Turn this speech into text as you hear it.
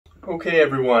Okay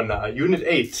everyone, Unit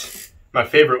 8, my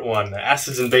favorite one,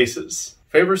 acids and bases.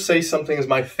 If I ever say something is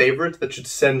my favorite, that should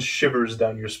send shivers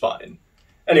down your spine.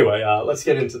 Anyway, let's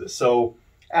get into this. So,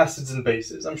 acids and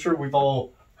bases. I'm sure we've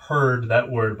all heard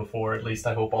that word before, at least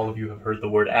I hope all of you have heard the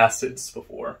word acids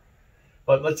before.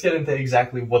 But let's get into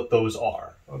exactly what those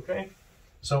are, okay?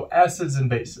 So, acids and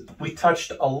bases. We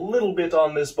touched a little bit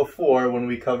on this before when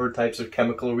we covered types of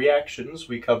chemical reactions.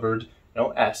 We covered,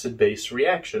 acid-base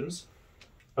reactions.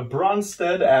 A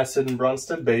Bronsted acid and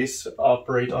Bronsted base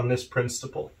operate on this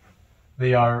principle.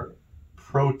 They are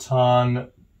proton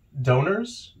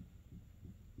donors,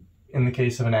 in the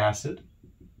case of an acid,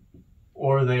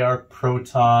 or they are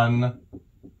proton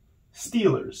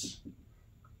stealers,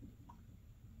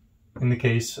 in the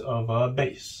case of a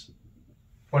base.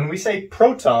 When we say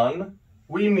proton,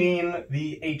 we mean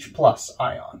the H+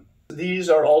 ion. These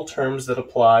are all terms that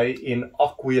apply in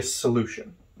aqueous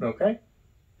solution, okay?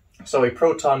 So a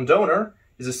proton donor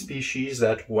is a species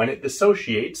that, when it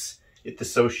dissociates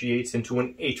into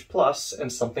an H+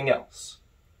 and something else.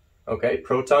 Okay,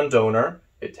 proton donor,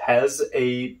 it has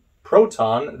a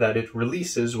proton that it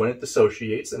releases when it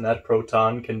dissociates, and that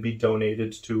proton can be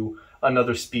donated to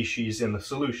another species in the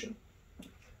solution.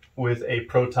 With a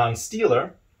proton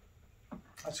stealer,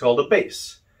 it's called a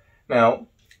base. Now,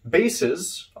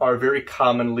 bases are very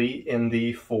commonly in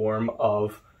the form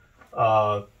of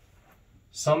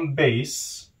some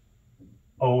base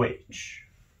OH,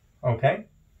 okay?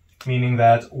 Meaning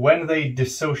that when they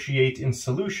dissociate in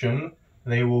solution,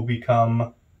 they will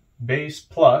become base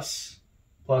plus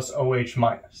OH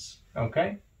minus,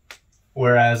 okay?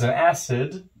 Whereas an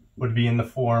acid would be in the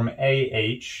form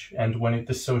AH, and when it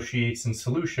dissociates in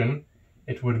solution,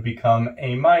 it would become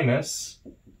A minus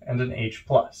and an H+,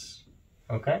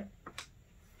 okay?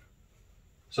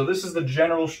 So this is the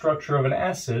general structure of an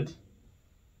acid,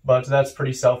 but that's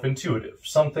pretty self-intuitive.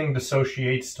 Something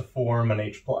dissociates to form an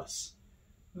H+.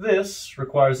 This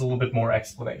requires a little bit more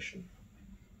explanation.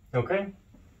 Okay?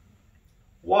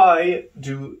 Why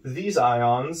do these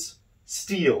ions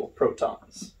steal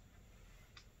protons?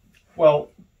 Well,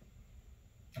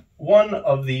 one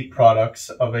of the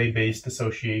products of a base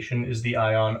dissociation is the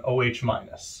ion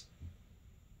OH-.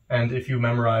 And if you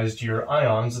memorized your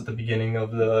ions at the beginning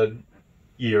of the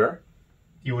year,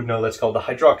 you would know that's called the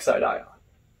hydroxide ion.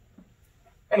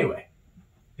 Anyway,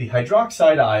 the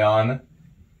hydroxide ion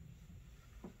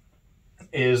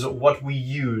is what we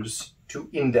use to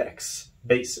index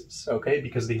bases, okay?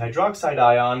 Because the hydroxide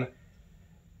ion,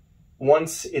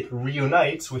 once it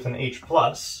reunites with an H+,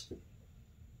 OH-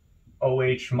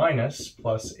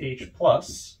 plus H+,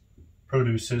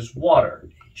 produces water,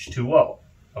 H2O,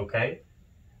 okay?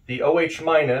 The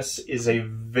OH- is a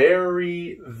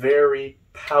very, very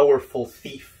powerful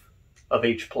thief of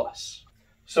H+.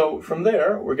 So from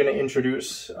there, we're going to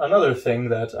introduce another thing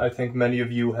that I think many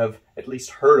of you have at least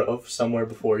heard of somewhere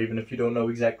before, even if you don't know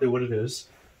exactly what it is,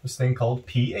 this thing called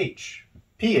pH.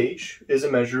 pH is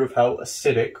a measure of how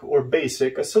acidic or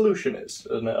basic a solution is.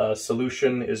 A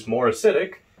solution is more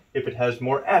acidic if it has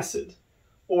more acid,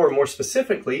 or more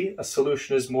specifically, a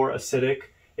solution is more acidic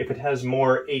if it has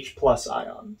more H+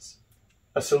 ions.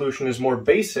 A solution is more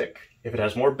basic if it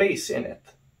has more base in it,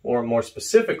 or more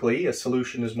specifically, a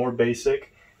solution is more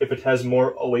basic if it has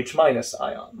more OH-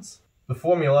 ions. The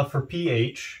formula for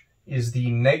pH is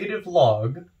the negative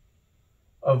log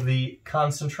of the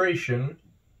concentration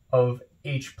of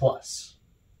H+,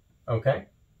 okay?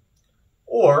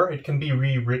 Or it can be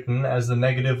rewritten as the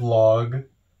negative log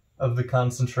of the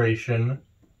concentration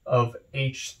of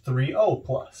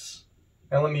H3O+.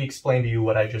 Now let me explain to you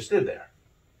what I just did there.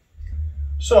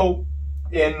 So,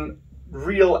 in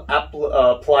real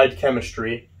applied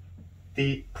chemistry,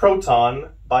 the proton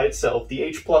by itself, the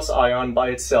H+ ion by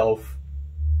itself,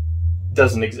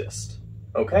 doesn't exist,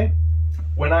 okay?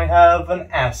 When I have an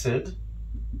acid,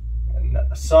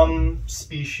 some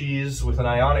species with an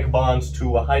ionic bond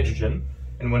to a hydrogen,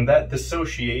 and when that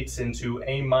dissociates into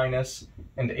A-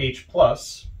 and H+,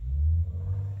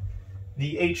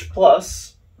 the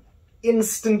H+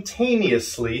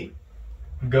 instantaneously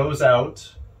goes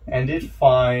out and it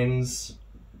finds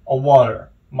a water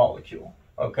molecule,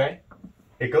 okay?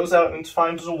 It goes out and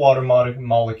finds a water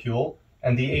molecule,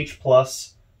 and the H+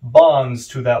 bonds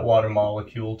to that water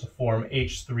molecule to form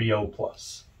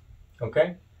H3O+,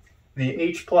 okay? The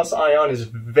H+ ion is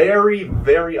very,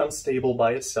 very unstable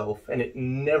by itself, and it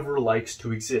never likes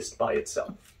to exist by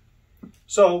itself.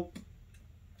 So,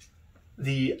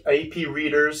 the AP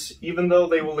readers, even though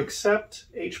they will accept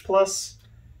H+,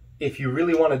 if you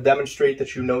really want to demonstrate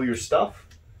that you know your stuff,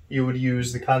 you would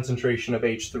use the concentration of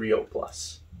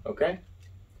H3O+, okay?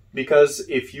 Because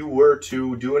if you were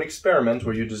to do an experiment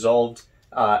where you dissolved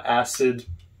acid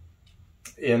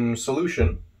in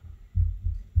solution,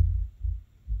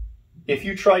 if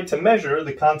you tried to measure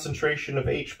the concentration of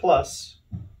H+,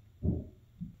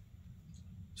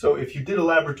 so if you did a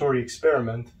laboratory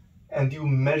experiment and you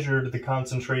measured the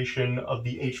concentration of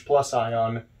the H+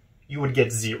 ion, you would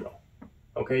get 0,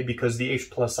 okay? Because the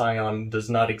H+ ion does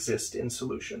not exist in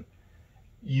solution.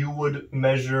 You would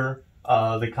measure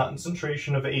the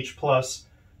concentration of H+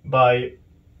 by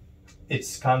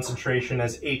its concentration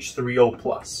as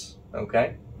H3O+,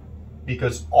 okay?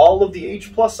 Because all of the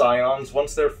H+ ions,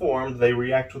 once they're formed, they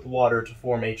react with water to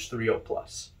form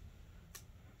H3O+.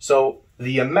 So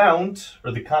the amount,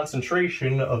 or the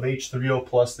concentration of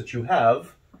H3O+ that you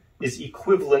have is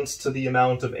equivalent to the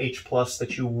amount of H+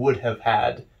 that you would have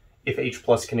had if H+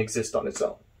 can exist on its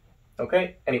own.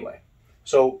 Okay? Anyway,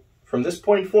 so from this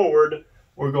point forward,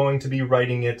 we're going to be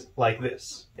writing it like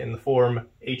this, in the form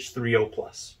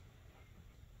H3O+.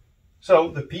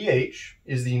 So the pH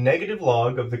is the negative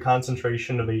log of the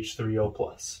concentration of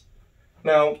H3O+.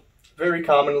 Now, very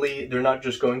commonly, they're not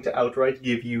just going to outright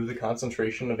give you the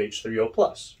concentration of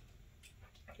H3O+.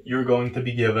 You're going to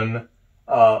be given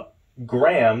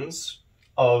grams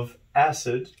of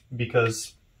acid,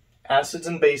 because acids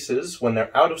and bases, when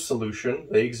they're out of solution,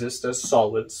 they exist as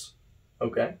solids,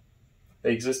 okay?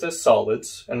 They exist as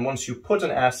solids, and once you put an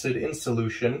acid in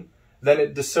solution, then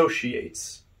it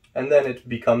dissociates, and then it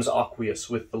becomes aqueous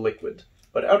with the liquid.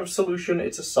 But out of solution,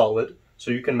 it's a solid, so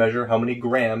you can measure how many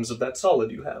grams of that solid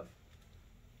you have.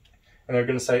 And they're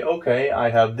going to say, okay, I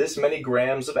have this many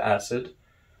grams of acid.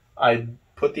 I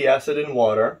put the acid in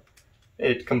water.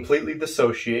 It completely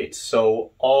dissociates,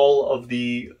 so all of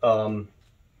the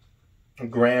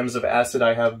grams of acid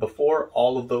I have before,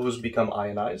 all of those become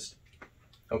ionized.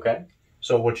 Okay?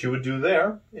 So what you would do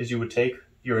there is you would take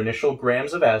your initial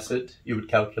grams of acid, you would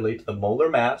calculate the molar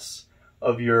mass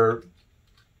of your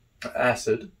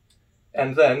acid,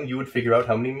 and then you would figure out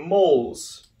how many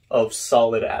moles of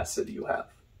solid acid you have.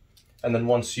 And then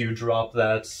once you drop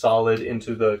that solid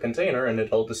into the container and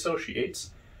it all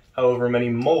dissociates, however many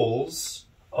moles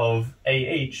of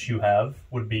AH you have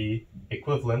would be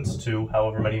equivalent to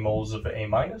however many moles of A-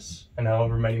 and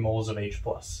however many moles of H+.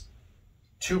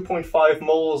 2.5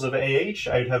 moles of AH,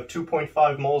 I'd have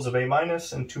 2.5 moles of A-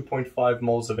 and 2.5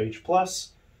 moles of H+,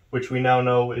 which we now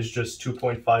know is just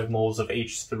 2.5 moles of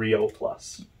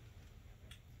H3O+.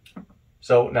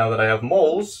 So now that I have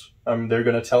moles, they're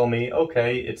going to tell me,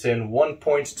 okay, it's in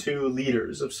 1.2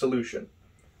 liters of solution.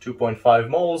 2.5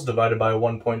 moles divided by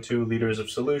 1.2 liters of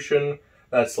solution,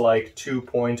 that's like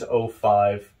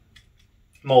 2.05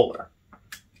 molar.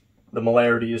 The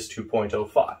molarity is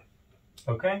 2.05.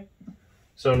 Okay?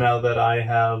 So now that I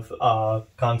have a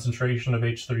concentration of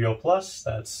H3O+,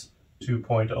 that's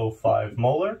 2.05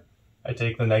 molar, I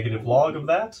take the negative log of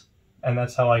that, and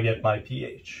that's how I get my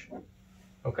pH.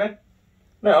 Okay?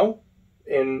 Now,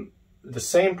 in the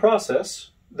same process,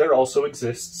 there also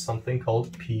exists something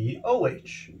called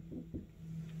pOH.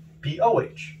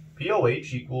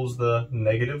 pOH equals the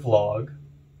negative log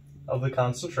of the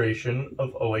concentration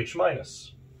of OH-.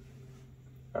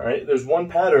 All right, there's one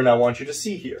pattern I want you to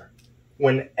see here.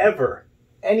 Whenever,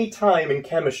 any time in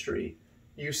chemistry,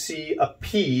 you see a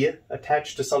P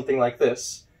attached to something like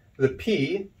this, the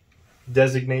P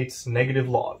designates negative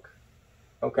log.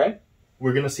 Okay?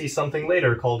 We're going to see something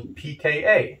later called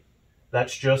pKa.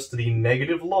 That's just the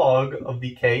negative log of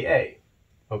the Ka.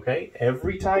 Okay?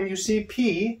 Every time you see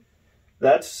P,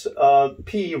 that's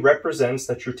P represents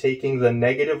that you're taking the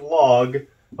negative log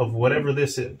of whatever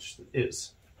this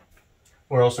is.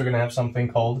 We're also going to have something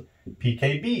called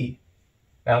pKb.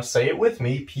 Now say it with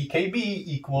me, pKb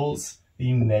equals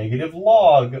the negative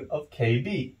log of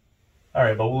Kb. All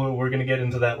right, but we're going to get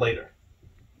into that later.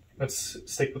 Let's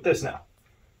stick with this now.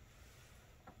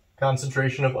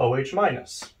 Concentration of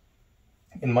OH-.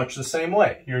 In much the same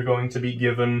way, you're going to be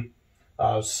given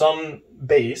some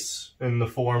base in the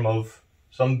form of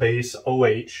some base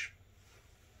OH,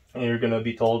 and you're going to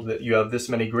be told that you have this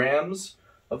many grams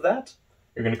of that.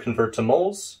 You're going to convert to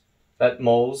moles. That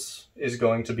moles is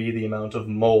going to be the amount of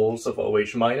moles of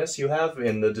OH- you have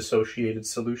in the dissociated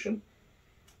solution.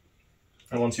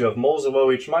 And once you have moles of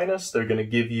OH-, they're going to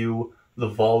give you the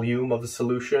volume of the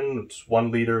solution. It's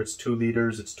 1 liter, it's 2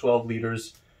 liters, it's 12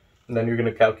 liters. And then you're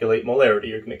going to calculate molarity.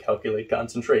 You're going to calculate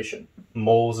concentration.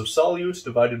 Moles of solute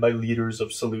divided by liters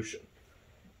of solution.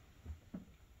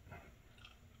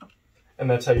 And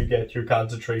that's how you get your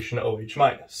concentration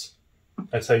OH-.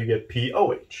 That's how you get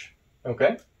pOH.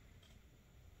 Okay?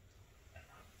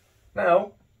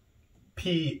 Now,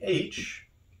 pH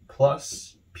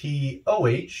plus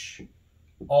pOH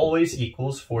always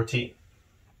equals 14.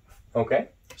 Okay?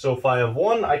 So if I have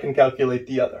one, I can calculate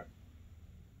the other.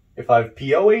 If I have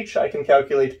POH, I can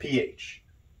calculate pH.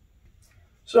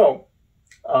 So,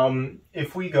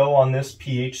 if we go on this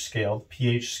pH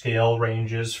scale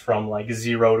ranges from like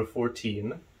 0 to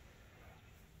 14,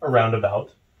 around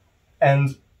about.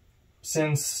 And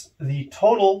since the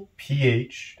total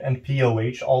pH and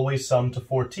POH always sum to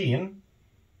 14,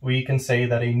 we can say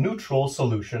that a neutral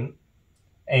solution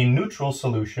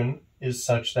is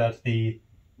such that the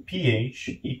pH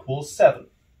equals 7.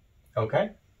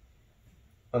 Okay?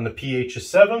 When the pH is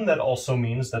 7, that also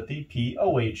means that the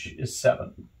POH is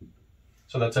 7.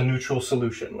 So that's a neutral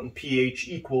solution when pH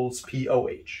equals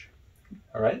POH.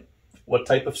 All right? What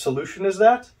type of solution is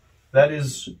that? That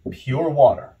is pure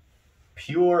water.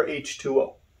 Pure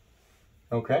H2O.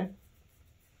 Okay?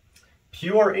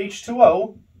 Pure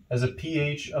H2O has a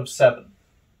pH of 7.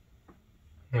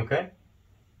 Okay?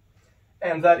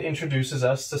 And that introduces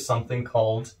us to something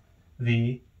called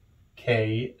the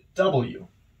KW.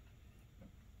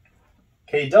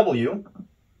 KW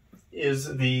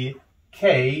is the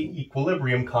K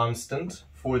equilibrium constant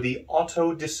for the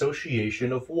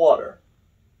auto-dissociation of water.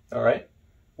 All right?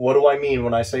 What do I mean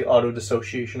when I say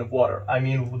auto-dissociation of water? I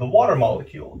mean the water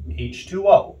molecule,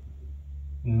 H2O,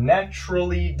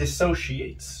 naturally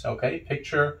dissociates. Okay?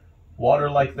 Picture water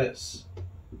like this.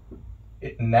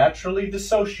 It naturally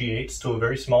dissociates to a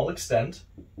very small extent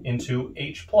into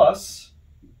H plus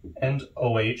and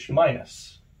OH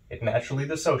minus. It naturally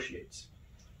dissociates.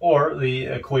 Or the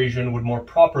equation would more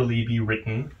properly be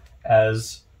written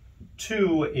as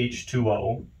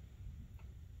 2H2O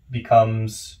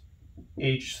becomes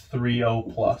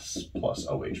H3O plus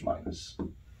OH minus.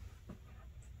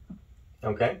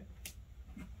 Okay?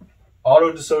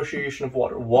 Auto-dissociation of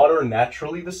water. Water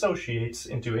naturally dissociates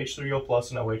into H3O plus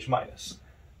and OH minus.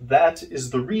 That is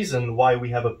the reason why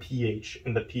we have a pH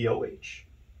and a POH.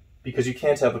 Because you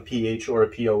can't have a pH or a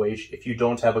POH if you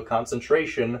don't have a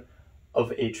concentration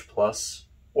of H plus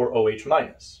or OH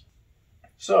minus.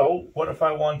 So, what if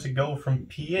I want to go from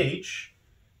pH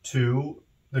to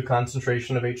the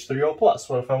concentration of H3O plus?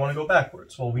 What if I want to go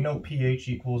backwards? Well, we know pH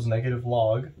equals negative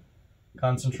log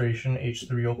concentration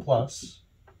H3O plus.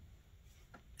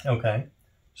 Okay,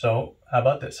 so how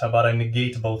about this? How about I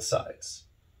negate both sides?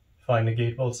 If I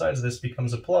negate both sides, this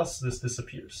becomes a plus, this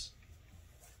disappears.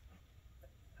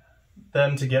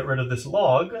 Then to get rid of this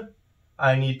log,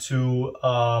 I need to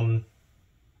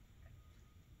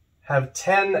have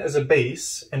 10 as a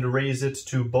base and raise it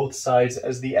to both sides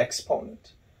as the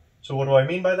exponent. So what do I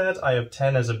mean by that? I have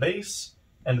 10 as a base,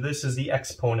 and this is the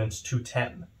exponent to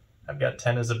 10. I've got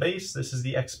 10 as a base, this is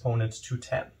the exponent to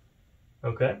 10.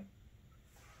 Okay?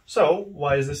 So,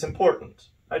 why is this important?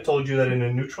 I told you that in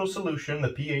a neutral solution, the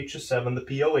pH is 7, the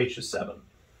POH is 7.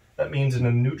 That means in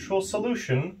a neutral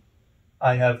solution,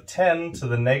 I have 10 to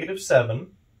the negative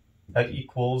 7. That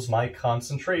equals my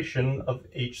concentration of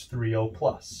H3O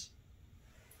plus.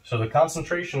 So the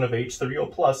concentration of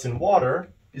H3O plus in water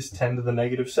is 10 to the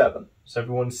negative 7. Does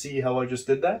everyone see how I just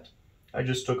did that? I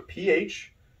just took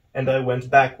pH and I went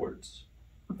backwards.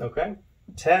 Okay?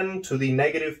 10 to the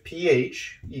negative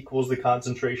pH equals the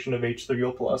concentration of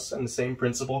H3O plus, and the same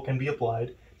principle can be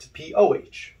applied to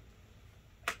POH.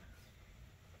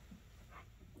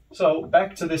 So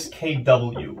back to this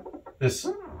KW, this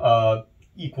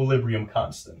equilibrium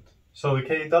constant. So the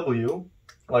KW,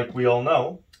 like we all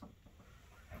know,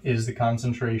 is the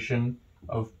concentration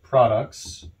of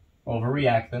products over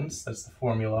reactants. That's the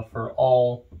formula for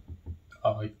all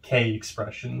K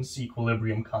expressions,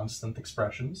 equilibrium constant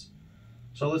expressions.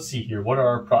 So let's see here. What are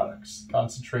our products?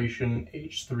 Concentration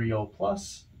H3O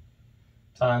plus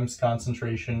times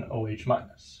concentration OH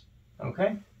minus.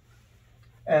 Okay?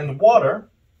 And water,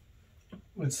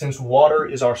 since water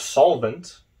is our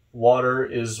solvent, water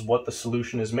is what the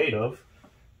solution is made of,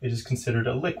 it is considered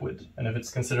a liquid. And if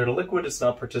it's considered a liquid, it's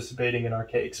not participating in our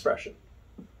K expression.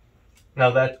 Now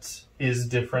that is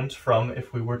different from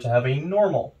if we were to have a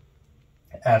normal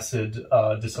acid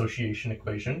dissociation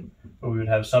equation, where we would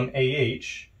have some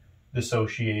AH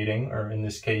dissociating, or in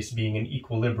this case being in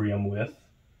equilibrium with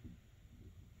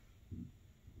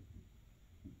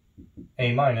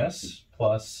A minus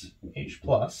plus H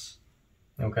plus.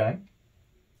 Okay?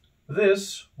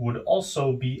 This would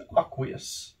also be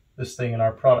aqueous, this thing in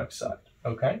our product side,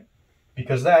 okay?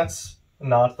 Because that's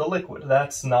not the liquid,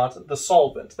 that's not the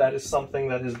solvent, that is something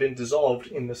that has been dissolved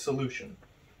in the solution,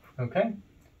 okay?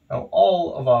 Now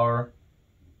all of our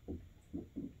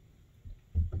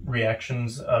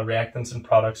reactions, reactants and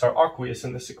products are aqueous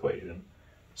in this equation.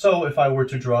 So if I were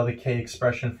to draw the K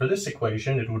expression for this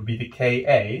equation, it would be the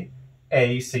Ka,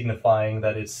 A signifying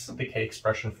that it's the K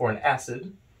expression for an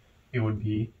acid, it would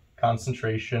be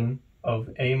concentration of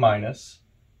A minus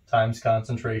times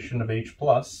concentration of H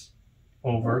plus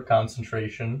over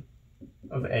concentration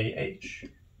of AH.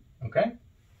 Okay?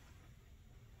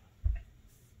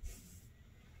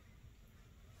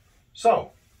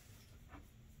 So,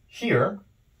 here,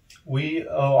 we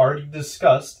already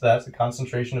discussed that the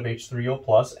concentration of H3O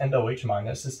plus and OH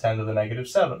minus is 10 to the negative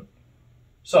 7.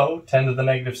 So, 10 to the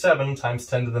negative 7 times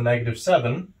 10 to the negative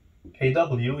 7,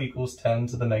 Kw equals 10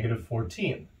 to the negative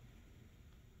 14.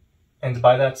 And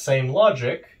by that same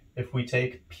logic, if we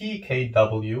take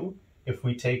pKw, if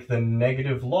we take the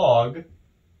negative log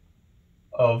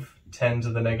of 10 to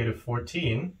the negative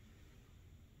 14,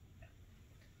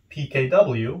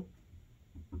 pKw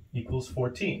equals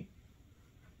 14.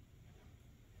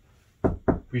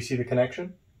 We see the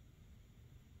connection?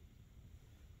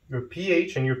 Your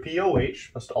pH and your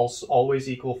pOH must also always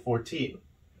equal 14.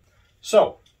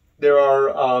 So, there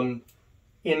are,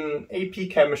 in AP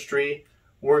chemistry,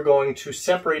 we're going to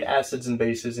separate acids and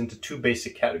bases into two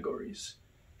basic categories.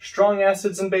 Strong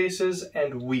acids and bases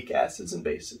and weak acids and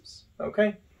bases.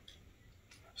 Okay?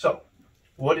 So,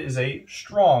 what is a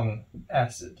strong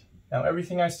acid? Now,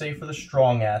 everything I say for the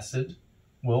strong acid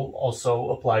will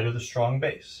also apply to the strong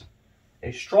base.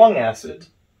 A strong acid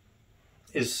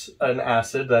is an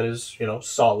acid that is,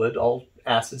 solid. All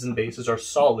acids and bases are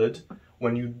solid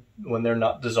when they're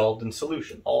not dissolved in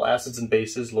solution. All acids and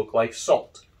bases look like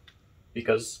salt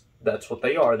because that's what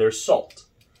they are. They're salt.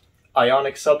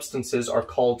 Ionic substances are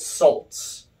called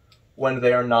salts when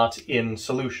they are not in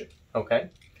solution. Okay?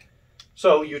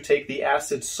 So you take the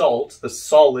acid salt, the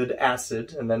solid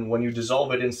acid, and then when you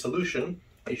dissolve it in solution,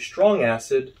 a strong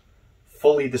acid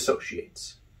fully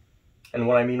dissociates. And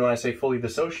what I mean when I say fully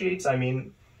dissociates, I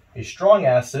mean a strong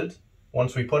acid,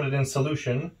 once we put it in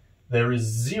solution, there is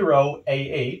 0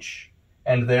 AH,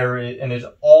 and it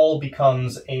all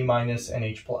becomes A minus and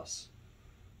H plus.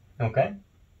 Okay?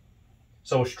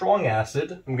 So a strong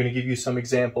acid, I'm going to give you some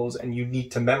examples, and you need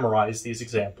to memorize these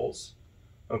examples.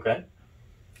 Okay?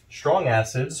 Strong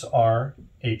acids are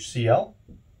HCl,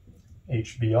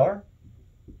 HBr,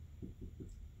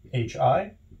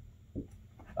 HI,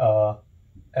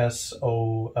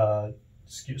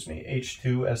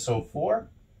 H2SO4,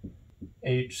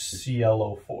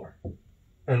 HClO4,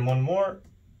 and one more,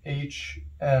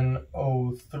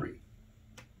 HNO3.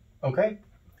 Okay?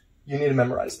 You need to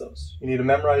memorize those. You need to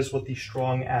memorize what the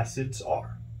strong acids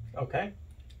are. Okay?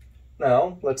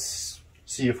 Now, let's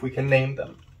see if we can name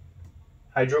them.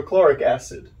 Hydrochloric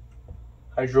acid,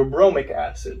 hydrobromic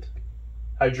acid,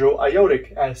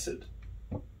 hydroiodic acid,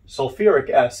 sulfuric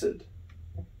acid,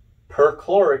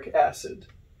 perchloric acid,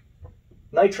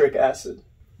 nitric acid.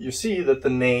 You see that the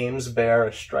names bear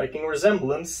a striking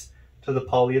resemblance to the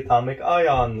polyatomic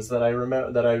ions that I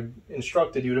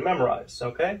instructed you to memorize,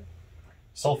 okay?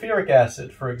 Sulfuric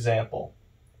acid, for example.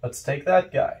 Let's take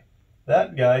that guy.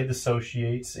 That guy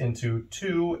dissociates into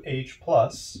 2H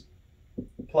plus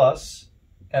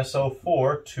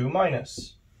SO4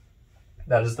 2-.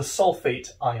 That is the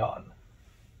sulfate ion.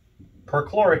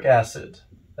 Perchloric acid,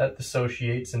 that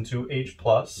dissociates into H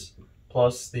plus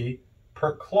the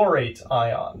perchlorate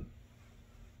ion.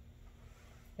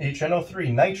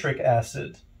 HNO3, nitric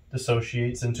acid,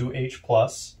 dissociates into H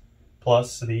plus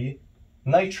the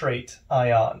nitrate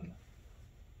ion.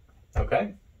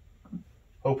 Okay?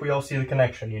 Hope we all see the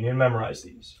connection. You need to memorize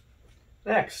these.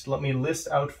 Next, let me list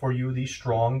out for you the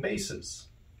strong bases.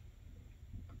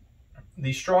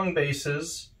 The strong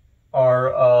bases are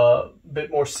a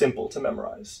bit more simple to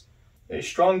memorize. A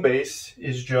strong base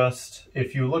is just,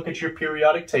 if you look at your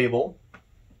periodic table,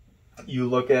 you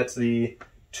look at the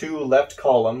two left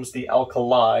columns, the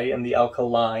alkali and the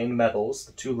alkaline metals,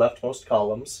 the two leftmost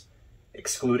columns,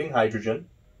 excluding hydrogen,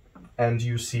 and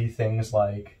you see things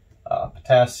like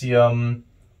potassium,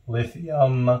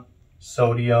 lithium,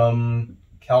 sodium,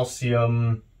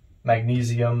 calcium,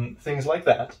 magnesium, things like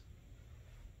that.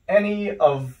 Any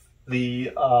of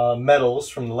the metals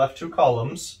from the left two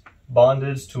columns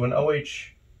bonded to an OH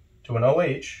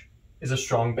is a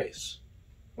strong base.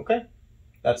 Okay?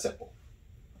 That's simple.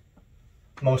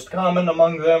 Most common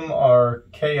among them are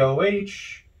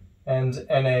KOH and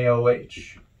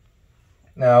NaOH.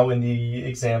 Now, in the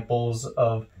examples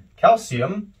of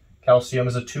calcium, calcium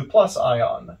is a 2+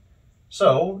 ion.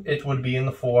 So, it would be in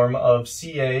the form of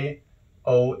CaOH2.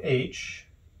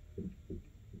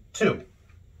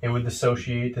 It would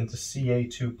dissociate into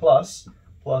Ca2 plus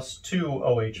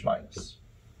 2OH minus.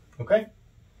 Okay?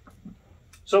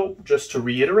 So, just to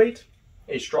reiterate,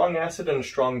 a strong acid and a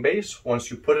strong base,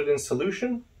 once you put it in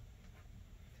solution,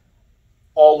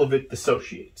 all of it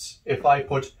dissociates. If I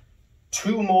put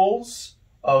 2 moles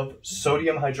of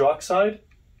sodium hydroxide,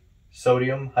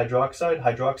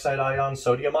 hydroxide ion,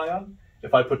 sodium ion,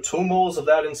 if I put 2 moles of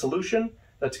that in solution,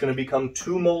 that's going to become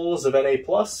 2 moles of Na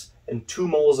plus and 2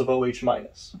 moles of OH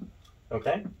minus.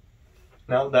 Okay?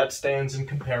 Now that stands in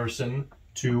comparison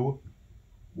to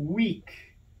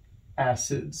weak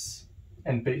acids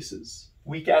and bases.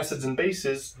 Weak acids and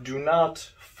bases do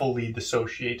not fully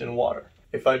dissociate in water.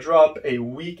 If I drop a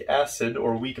weak acid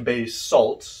or weak base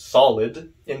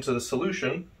solid into the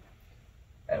solution,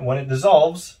 and when it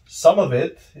dissolves, some of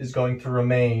it is going to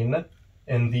remain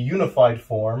in the unified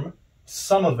form,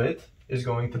 some of it is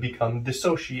going to become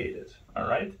dissociated, all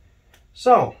right?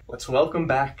 So, let's welcome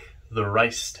back the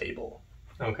rice table,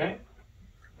 okay?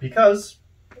 Because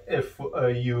if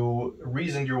you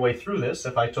reasoned your way through this,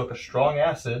 if I took a strong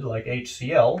acid like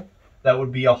HCl, that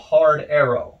would be a hard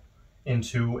arrow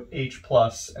into H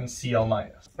plus and Cl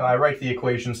minus. Now I write the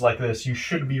equations like this. You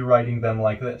should be writing them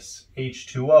like this.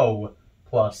 H2O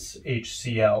plus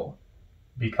HCl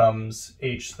becomes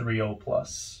H3O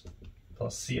plus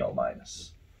Cl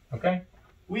minus. Okay?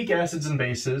 Weak acids and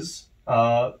bases,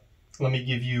 let me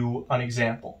give you an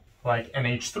example, like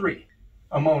NH3,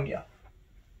 ammonia.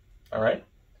 All right?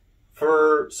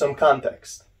 For some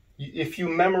context, if you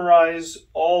memorize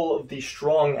all of the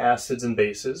strong acids and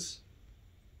bases,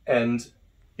 and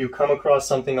you come across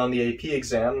something on the AP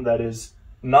exam that is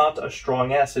not a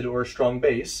strong acid or a strong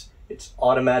base, it's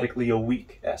automatically a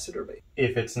weak acid or base.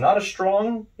 If it's not a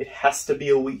strong, it has to be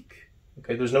a weak.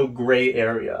 Okay, there's no gray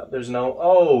area. There's no,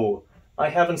 oh, I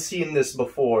haven't seen this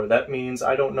before. That means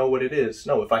I don't know what it is.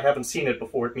 No, if I haven't seen it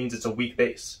before, it means it's a weak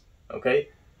base. Okay?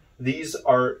 These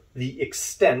are the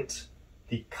extent,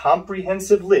 the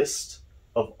comprehensive list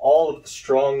of all of the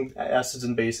strong acids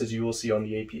and bases you will see on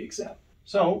the AP exam.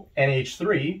 So,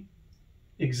 NH3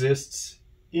 exists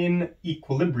in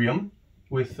equilibrium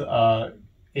with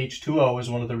H2O as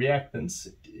one of the reactants.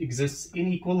 It exists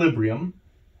in equilibrium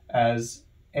as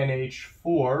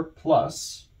NH4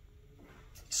 plus.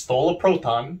 It stole a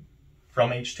proton from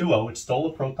H2O. It stole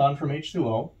a proton from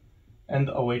H2O and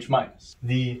OH minus.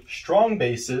 The strong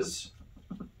bases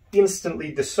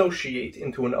instantly dissociate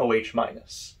into an OH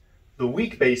minus. The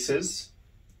weak bases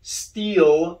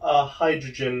steal a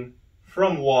hydrogen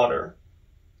from water,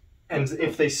 and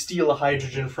if they steal a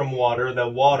hydrogen from water, the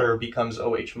water becomes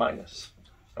OH minus.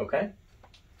 Okay?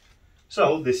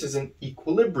 So this is an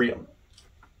equilibrium.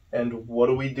 And what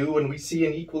do we do when we see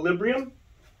an equilibrium?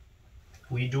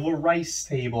 We do a rice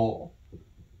table.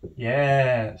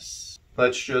 Yes.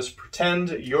 Let's just pretend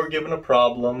you're given a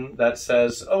problem that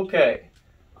says, okay,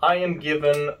 I am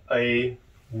given a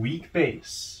weak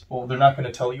base. Well, they're not going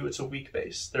to tell you it's a weak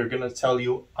base. They're going to tell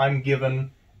you I'm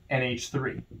given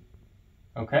NH3.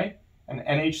 Okay? And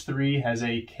NH3 has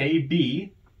a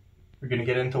Kb. We're going to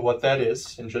get into what that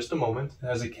is in just a moment. It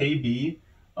has a Kb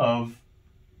of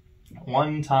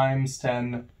 1 times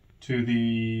 10 to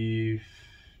the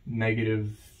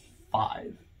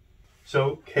 -5.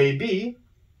 So Kb,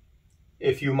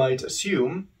 if you might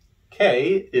assume,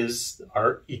 K is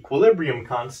our equilibrium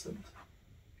constant.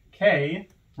 K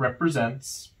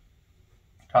represents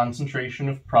concentration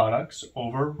of products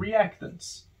over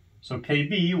reactants. So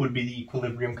Kb would be the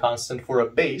equilibrium constant for a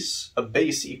base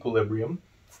equilibrium.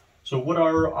 So what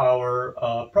are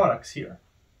our products here?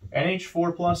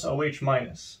 NH4 plus OH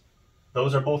minus.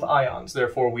 Those are both ions,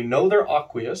 therefore we know they're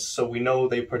aqueous, so we know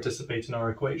they participate in our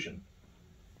equation.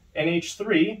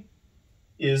 NH3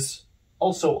 is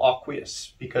also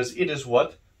aqueous because it is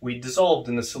what we dissolved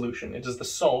in the solution. It is the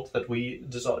salt that we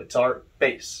dissolved. It's our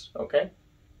base, okay?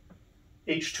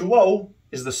 H2O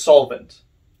is the solvent.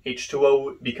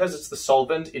 H2O, because it's the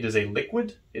solvent, it is a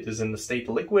liquid. It is in the state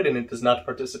liquid and it does not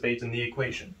participate in the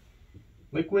equation.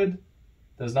 Liquid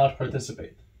does not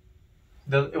participate.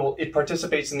 It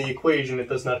participates in the equation, it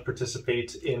does not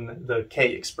participate in the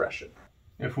K expression.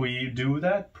 If we do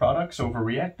that, products over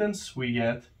reactants, we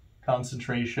get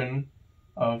concentration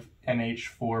of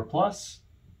NH4 plus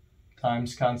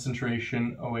times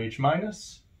concentration OH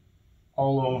minus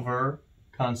all over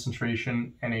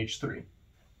concentration NH3.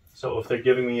 So if they're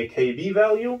giving me a Kb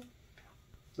value,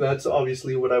 that's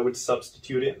obviously what I would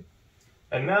substitute in.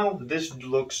 And now this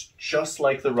looks just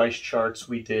like the rice charts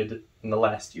we did in the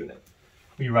last unit.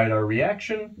 We write our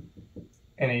reaction,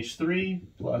 NH3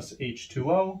 plus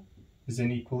H2O is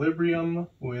in equilibrium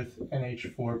with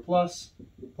NH4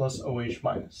 plus OH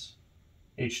minus.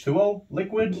 H2O,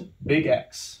 liquid, big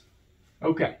X.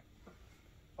 Okay,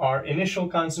 our initial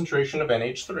concentration of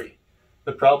NH3.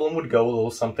 The problem would go a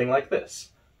little something like this.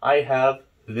 I have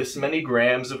this many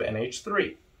grams of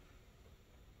NH3.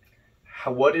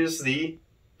 what is the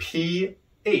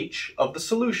pH of the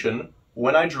solution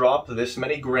when I drop this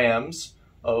many grams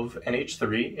of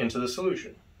NH3 into the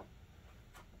solution.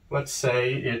 Let's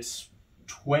say it's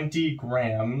 20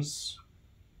 grams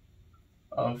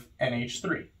of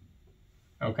NH3,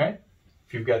 okay?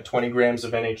 If you've got 20 grams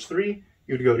of NH3,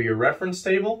 you'd go to your reference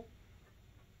table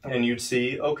and you'd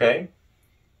see, okay,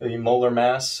 the molar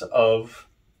mass of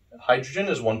hydrogen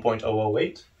is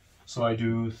 1.008. So I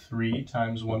do 3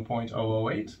 times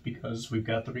 1.008 because we've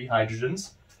got 3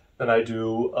 hydrogens. Then I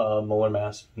do molar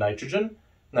mass of nitrogen.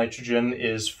 Nitrogen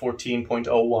is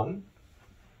 14.01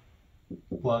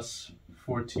 plus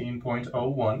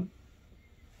 14.01.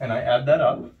 And I add that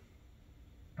up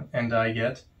and I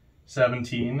get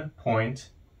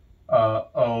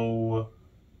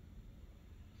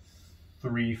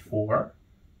 17.034.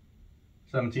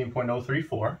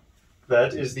 17.034.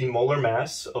 That is the molar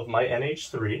mass of my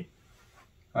NH3.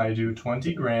 I do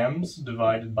 20 grams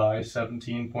divided by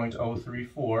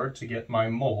 17.034 to get my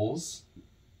moles.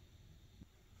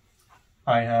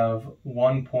 I have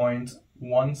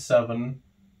 1.17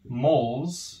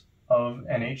 moles of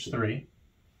NH3.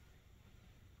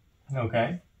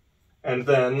 Okay. And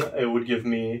then it would give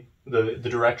me, the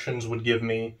directions would give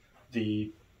me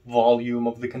the volume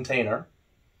of the container.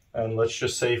 And let's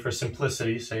just say for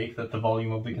simplicity's sake that the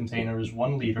volume of the container is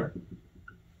 1 liter.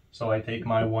 So I take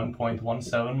my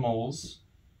 1.17 moles,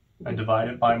 I divide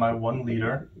it by my 1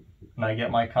 liter, and I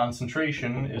get my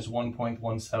concentration is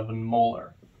 1.17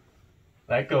 molar.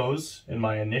 That goes in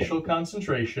my initial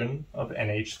concentration of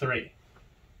NH3.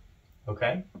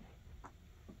 Okay?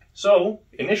 So,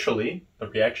 initially, the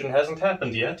reaction hasn't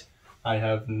happened yet. I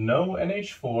have no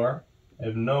NH4, I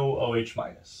have no OH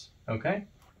minus. Okay?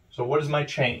 So what is my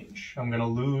change? I'm going to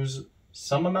lose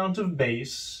some amount of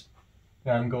base,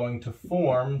 and I'm going to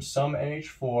form some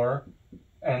NH4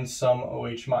 and some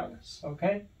OH minus.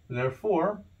 Okay?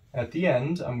 Therefore, at the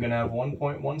end, I'm going to have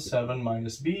 1.17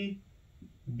 minus B,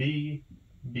 B,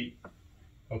 B.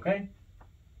 Okay?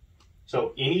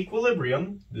 So in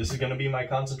equilibrium, this is going to be my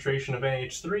concentration of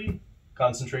NH3,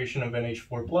 concentration of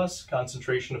NH4+,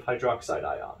 concentration of hydroxide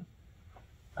ion.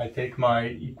 I take my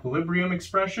equilibrium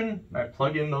expression, I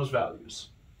plug in those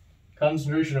values.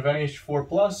 Concentration of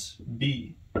NH4+,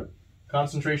 B.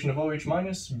 Concentration of OH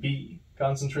minus, B.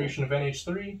 Concentration of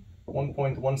NH3,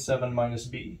 1.17 minus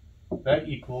B. That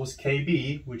equals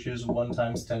Kb, which is 1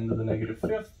 times 10 to the negative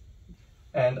 5th.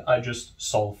 And I just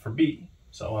solve for B.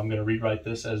 So I'm going to rewrite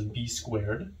this as B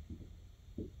squared.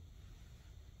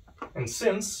 And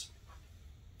since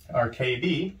our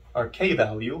Kb, our K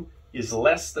value, is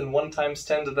less than 1 times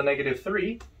 10 to the negative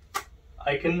 3,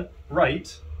 I can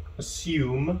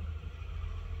assume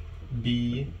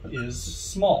B is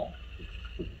small.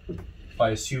 If I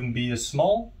assume B is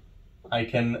small, I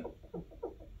can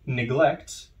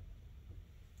neglect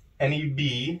any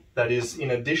B that is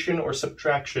in addition or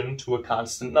subtraction to a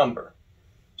constant number.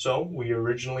 So we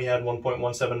originally had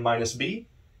 1.17 minus B.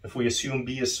 If we assume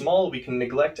B is small, we can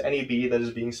neglect any B that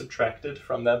is being subtracted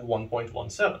from that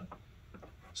 1.17.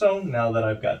 So now that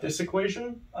I've got this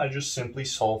equation, I just simply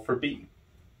solve for B.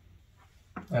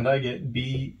 And I get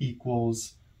B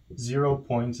equals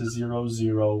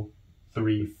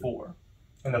 0.0034.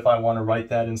 And if I want to write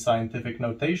that in scientific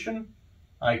notation,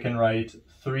 I can write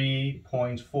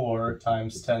 3.4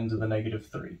 times 10 to the negative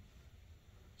 3.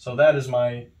 So that is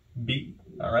my B,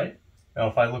 all right? Now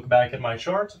if I look back at my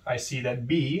chart, I see that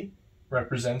B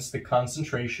represents the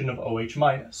concentration of OH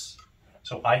minus.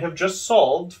 So I have just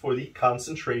solved for the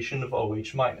concentration of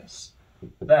OH minus.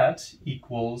 That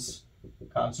equals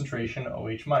concentration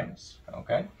OH minus,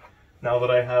 okay? Now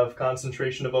that I have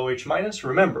concentration of OH minus,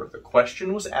 remember, the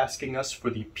question was asking us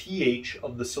for the pH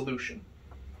of the solution.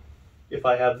 If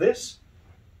I have this,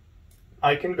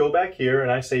 I can go back here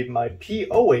and I say my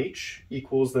POH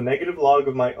equals the negative log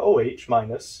of my OH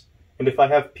minus, and if I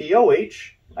have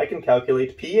POH, I can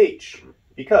calculate pH,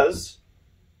 because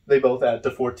they both add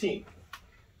to 14.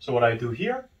 So what I do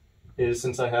here is,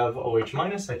 since I have OH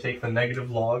minus, I take the negative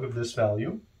log of this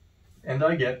value, and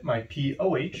I get my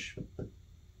POH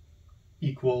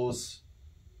equals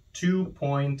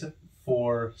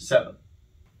 2.47.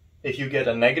 If you get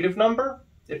a negative number,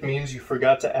 it means you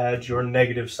forgot to add your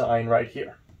negative sign right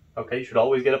here. Okay, you should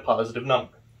always get a positive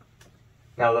number.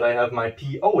 Now that I have my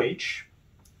POH,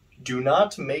 do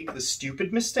not make the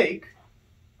stupid mistake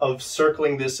of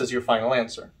circling this as your final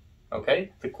answer.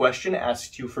 Okay, the question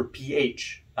asked you for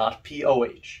pH, not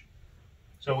POH.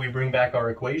 So we bring back our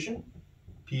equation.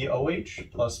 POH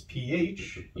plus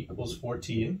pH equals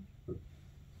 14.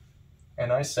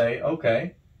 And I say,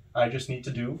 okay, I just need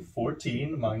to do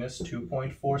 14 minus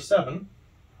 2.47.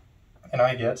 and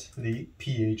I get the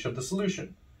pH of the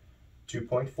solution,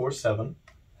 2.47,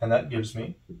 and that gives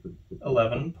me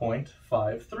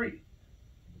 11.53.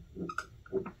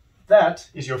 That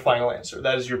is your final answer.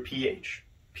 That is your pH.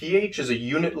 pH is a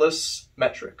unitless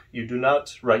metric. You do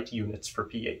not write units for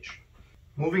pH.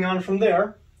 Moving on from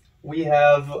there, we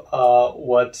have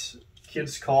what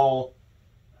kids call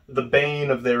the bane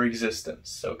of their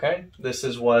existence, okay? This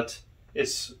is what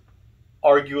is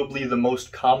arguably the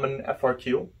most common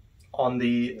FRQ on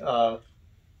the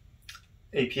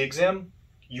AP exam.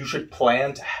 You should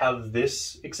plan to have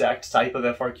this exact type of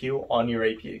FRQ on your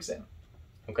AP exam,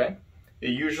 okay?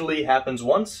 It usually happens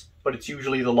once, but it's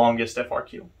usually the longest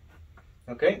FRQ,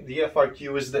 okay? The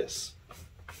FRQ is this.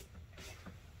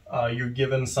 You're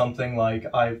given something like,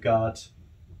 I've got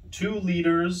 2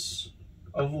 liters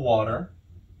of water,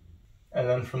 and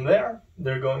then from there,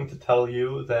 they're going to tell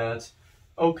you that,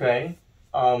 okay,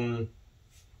 I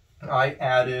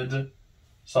added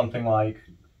something like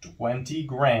 20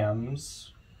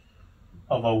 grams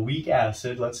of a weak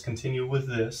acid. Let's continue with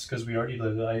this, because we already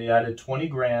did it. I added 20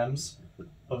 grams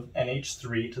of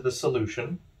NH3 to the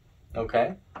solution,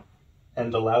 okay,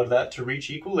 and allowed that to reach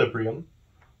equilibrium.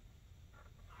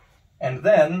 And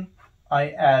then I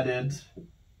added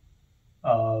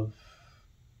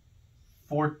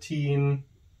 14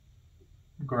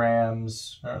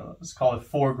 grams, or let's call it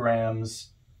 4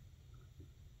 grams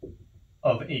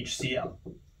of HCl,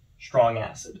 strong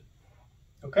acid.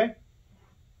 Okay?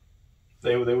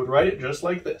 They would write it just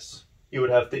like this. You would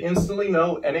have to instantly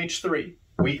know NH3,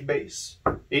 weak base,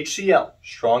 HCl,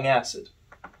 strong acid.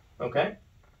 Okay?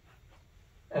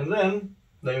 And then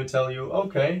they would tell you,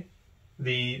 okay,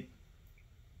 the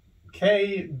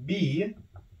Kb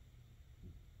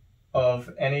of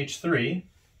NH3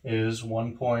 is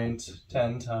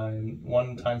 1.10 times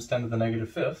 1 times 10 to the negative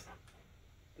fifth.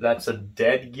 That's a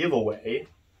dead giveaway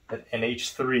that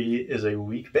NH3 is a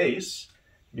weak base,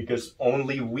 because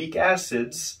only weak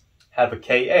acids have a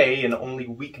Ka and only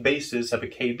weak bases have a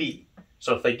Kb.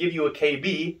 So if they give you a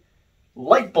Kb,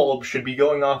 light bulb should be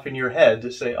going off in your head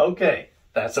to say, okay,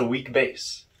 that's a weak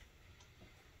base.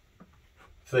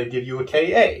 If they give you a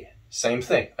Ka, same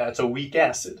thing, that's a weak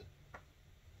acid.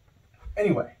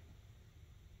 Anyway,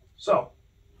 so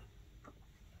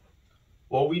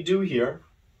what we do here,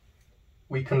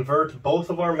 we convert both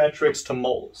of our metrics to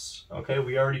moles. Okay,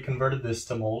 we already converted this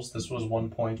to moles. This was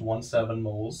 1.17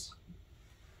 moles.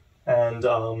 And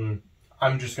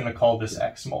I'm just going to call this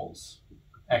X moles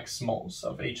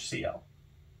of HCl.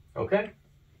 Okay?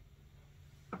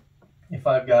 If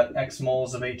I've got X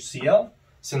moles of HCl,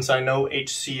 since I know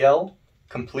HCl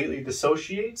completely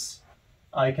dissociates,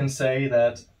 I can say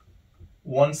that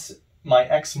once my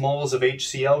X moles of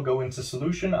HCl go into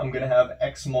solution, I'm going to have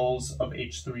X moles of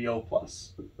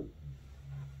H3O+.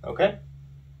 Okay?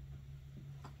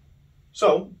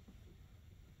 So,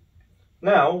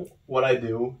 now what I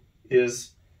do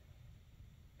is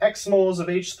X moles of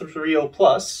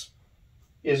H3O+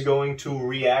 is going to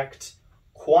react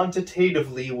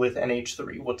quantitatively with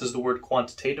NH3. What does the word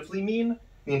quantitatively mean?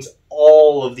 It means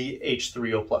all of the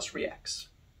H3O+ reacts.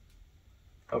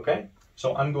 Okay?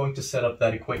 So I'm going to set up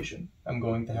that equation. I'm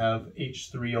going to have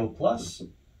H3O plus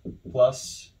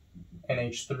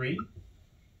NH3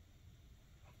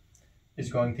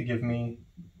 is going to give me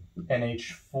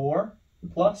NH4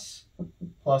 plus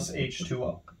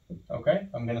H2O. Okay?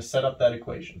 I'm going to set up that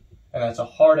equation. And that's a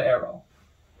hard arrow,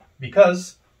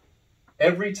 because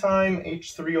every time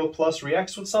H3O+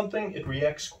 reacts with something, it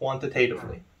reacts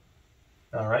quantitatively.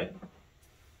 All right?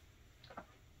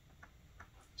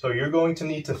 So you're going to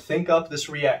need to think up this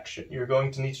reaction. You're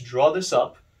going to need to draw this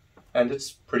up, and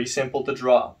it's pretty simple to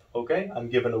draw up, okay? I'm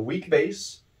given a weak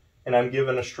base, and I'm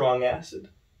given a strong acid.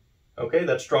 Okay,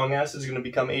 that strong acid is going to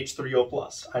become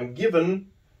H3O+. I'm given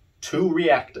 2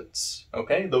 reactants,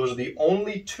 okay? Those are the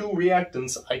only 2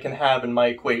 reactants I can have in my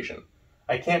equation.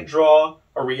 I can't draw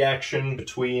a reaction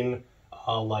between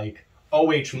like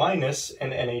OH-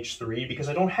 and NH3 because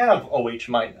I don't have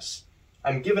OH-.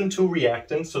 I'm given 2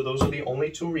 reactants, so those are the only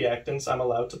 2 reactants I'm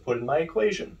allowed to put in my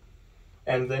equation.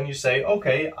 And then you say,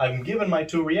 okay, I'm given my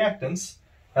 2 reactants,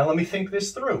 now let me think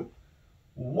this through.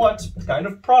 What kind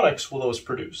of products will those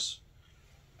produce?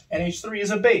 NH3 is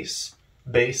a base.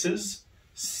 Bases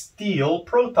steal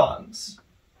protons.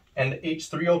 And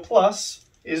H3O+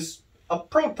 is a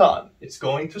proton. It's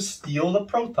going to steal the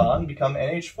proton, become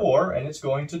NH4, and it's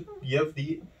going to give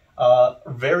the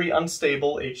very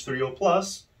unstable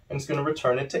H3O+, and it's going to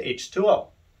return it to H2O.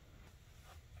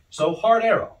 So hard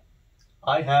arrow.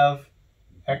 I have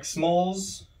X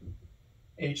moles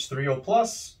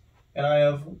H3O+, and I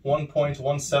have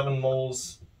 1.17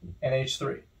 moles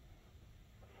NH3.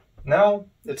 Now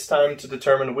it's time to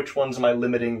determine which one's my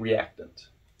limiting reactant.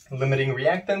 Limiting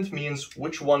reactant means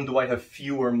which one do I have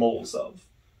fewer moles of.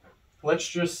 Let's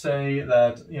just say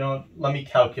that, let me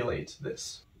calculate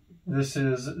this. This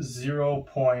is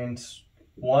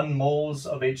 0.1 moles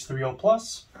of H3O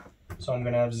plus. So I'm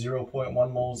going to have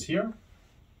 0.1 moles here.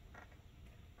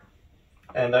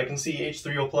 And I can see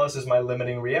H3O plus is my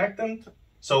limiting reactant.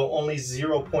 So only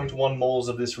 0.1 moles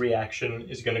of this reaction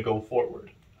is going to go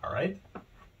forward. All right?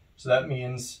 So that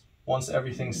means once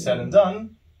everything's said and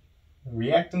done,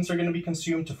 reactants are going to be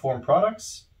consumed to form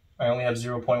products. I only have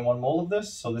 0.1 mole of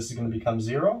this, so this is going to become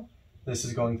 0. This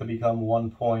is going to become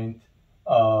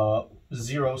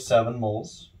 1.07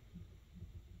 moles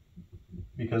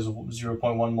because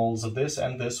 0.1 moles of this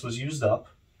and this was used up.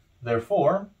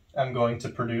 Therefore, I'm going to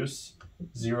produce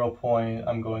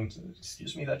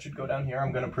that should go down here.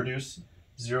 I'm going to produce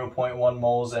 0.1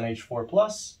 moles NH4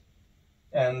 plus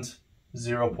and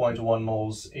 0.1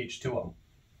 moles H2O.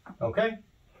 Okay?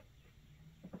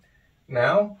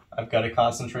 Now, I've got a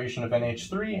concentration of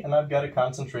NH3 and I've got a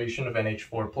concentration of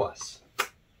NH4 plus.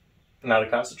 Not a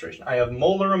concentration. I have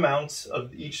molar amounts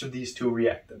of each of these two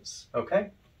reactants.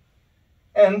 Okay?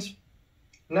 And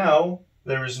now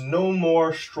there is no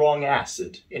more strong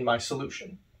acid in my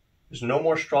solution. There's no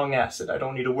more strong acid. I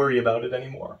don't need to worry about it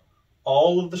anymore.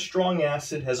 All of the strong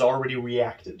acid has already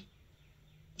reacted.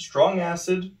 The strong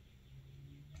acid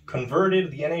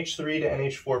converted the NH3 to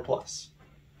NH4 plus.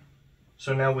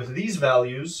 So now with these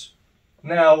values,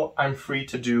 now I'm free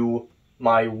to do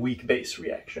my weak base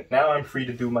reaction. Now I'm free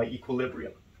to do my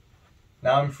equilibrium.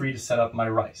 Now I'm free to set up my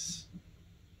rice.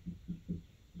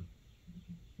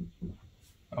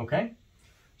 Okay?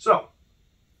 So,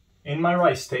 in my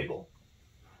rice table,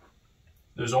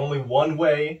 there's only one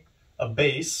way a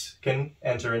base can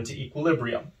enter into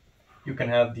equilibrium. You can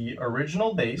have the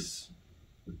original base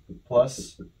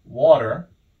plus water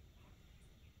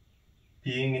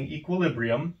being in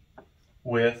equilibrium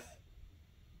with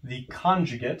the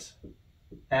conjugate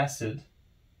acid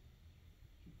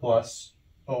plus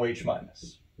OH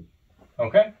minus.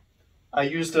 Okay? I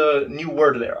used a new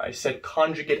word there. I said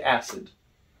conjugate acid.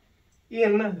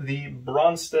 In the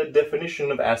Bronsted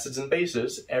definition of acids and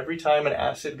bases, every time an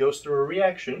acid goes through a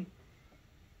reaction,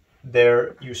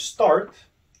 there you start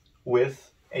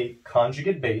with a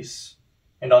conjugate base,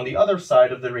 and on the other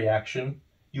side of the reaction,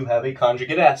 you have a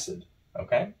conjugate acid.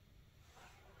 Okay?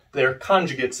 They're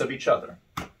conjugates of each other.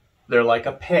 They're like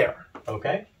a pair.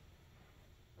 Okay?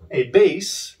 A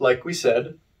base, like we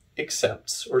said,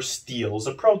 accepts or steals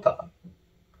a proton.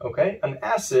 Okay? An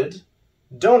acid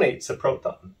donates a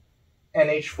proton.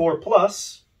 NH4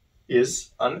 plus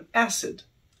is an acid.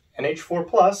 NH4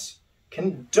 plus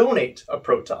can donate a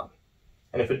proton.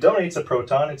 And if it donates a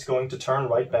proton, it's going to turn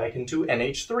right back into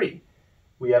NH3.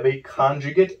 We have a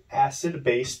conjugate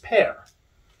acid-base pair.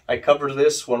 I covered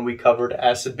this when we covered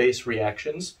acid-base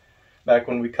reactions, back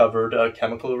when we covered a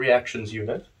chemical reactions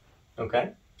unit.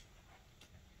 Okay?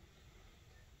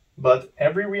 But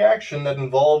every reaction that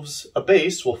involves a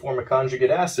base will form a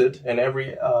conjugate acid, and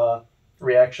every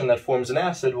reaction that forms an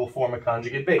acid will form a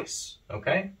conjugate base.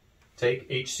 Okay? Take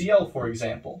HCl, for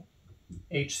example.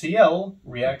 HCl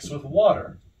reacts with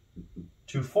water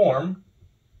to form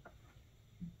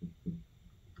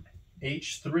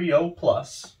H3O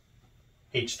plus.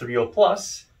 H3O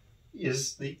plus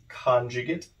is the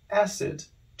conjugate acid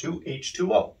to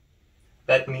H2O.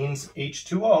 That means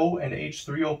H2O and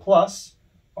H3O plus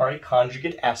are a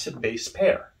conjugate acid-base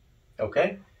pair.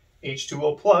 Okay?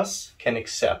 H2O plus can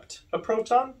accept a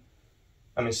proton.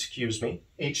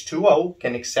 H2O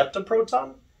can accept a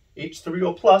proton.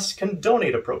 H3O plus can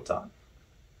donate a proton.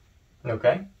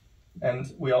 Okay?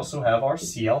 And we also have our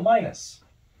Cl minus.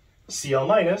 Cl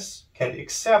minus can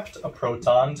accept a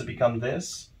proton to become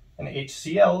this, and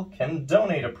HCl can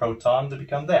donate a proton to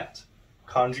become that.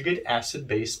 Conjugate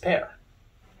acid-base pair.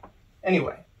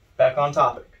 Anyway, back on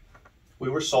topic. We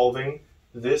were solving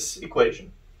this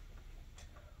equation.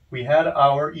 We had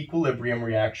our equilibrium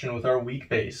reaction with our weak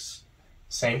base.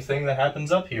 Same thing that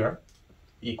happens up here.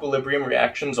 Equilibrium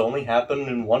reactions only happen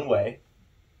in one way.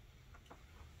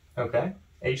 Okay,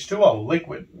 H2O,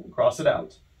 liquid, cross it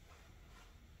out.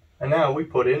 And now we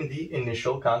put in the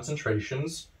initial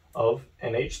concentrations of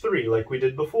NH3 like we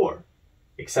did before.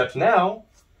 Except now,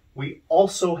 we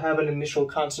also have an initial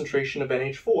concentration of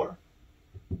NH4.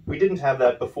 We didn't have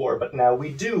that before, but now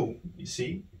we do, you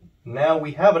see? Now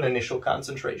we have an initial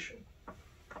concentration.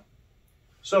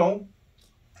 So,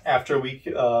 after we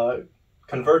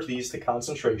convert these to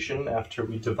concentration, after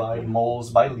we divide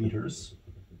moles by liters,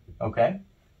 okay,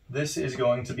 this is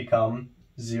going to become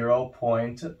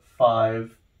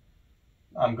 0.5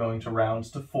 I'm going to round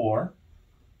to 4.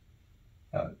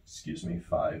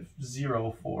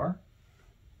 504.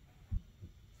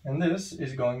 And this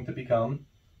is going to become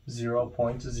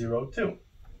 0.02.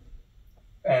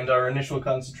 And our initial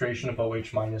concentration of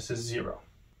OH minus is 0.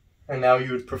 And now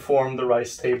you would perform the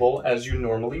Rice table as you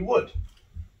normally would.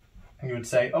 You would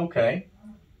say, okay,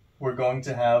 we're going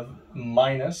to have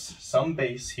minus some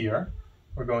base here.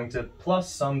 We're going to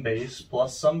plus some base,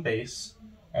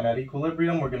 and at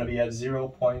equilibrium we're going to be at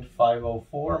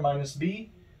 0.504 minus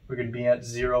B. We're going to be at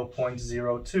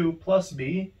 0.02 plus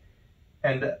B,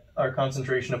 and our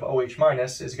concentration of OH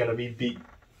minus is going to be B.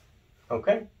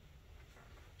 Okay?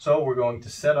 So we're going to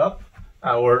set up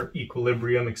our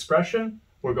equilibrium expression.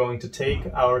 We're going to take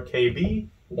our Kb,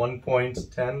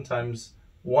 1.10 times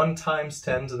 1 times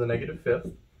 10 to the negative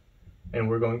 5th, and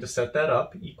we're going to set that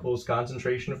up equals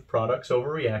concentration of products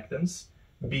over reactants,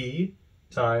 B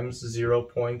times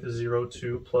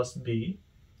 0.02 plus B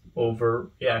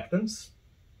over reactants,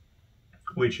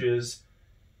 which is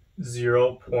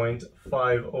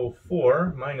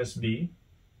 0.504 minus B,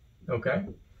 okay?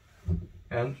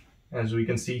 And as we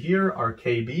can see here, our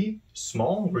Kb is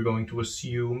small. We're going to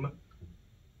assume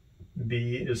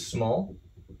B is small.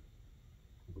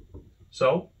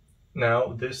 So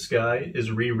now this guy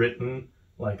is rewritten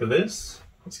like this.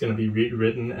 It's going to be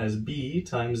rewritten as B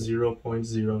times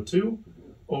 0.02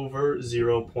 over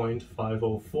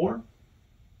 0.504.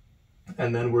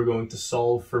 And then we're going to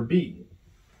solve for B.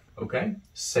 Okay,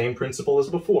 same principle as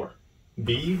before.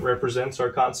 B represents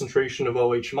our concentration of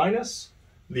OH minus.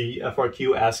 The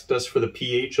FRQ asked us for the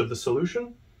pH of the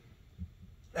solution.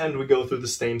 And we go through the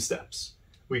same steps.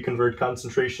 We convert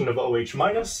concentration of OH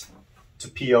minus to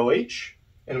POH,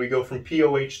 and we go from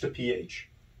POH to pH.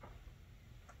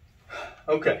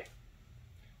 Okay,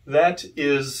 that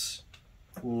is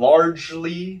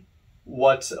largely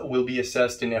what will be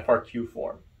assessed in FRQ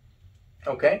form.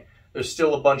 Okay, there's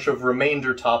still a bunch of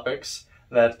remainder topics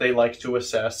that they like to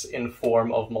assess in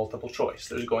form of multiple choice.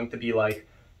 There's going to be like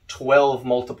 12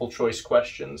 multiple choice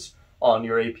questions on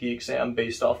your AP exam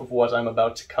based off of what I'm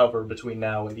about to cover between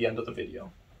now and the end of the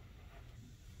video.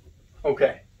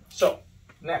 Okay, so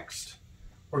next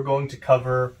we're going to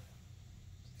cover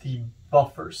the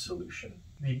buffer solution.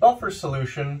 The buffer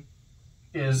solution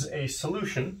is a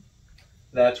solution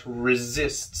that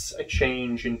resists a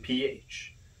change in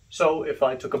pH. So if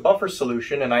I took a buffer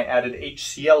solution and I added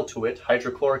HCl to it,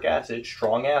 hydrochloric acid,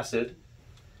 strong acid,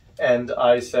 and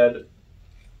I said,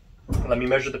 let me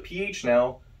measure the pH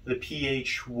now, the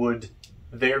pH would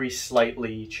very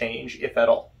slightly change, if at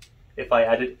all. If I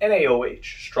added NaOH,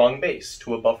 strong base,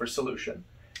 to a buffer solution,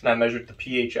 and I measured the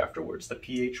pH afterwards, the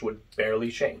pH would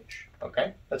barely change.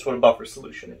 Okay? That's what a buffer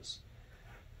solution is.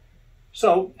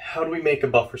 So, how do we make a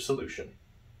buffer solution?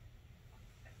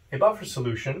 A buffer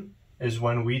solution is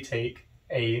when we take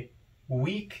a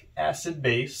weak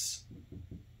acid-base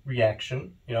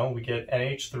reaction, we get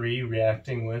NH3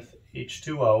 reacting with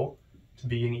H2O to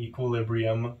be in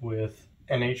equilibrium with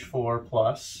NH4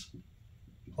 plus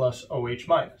OH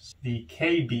minus. The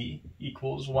Kb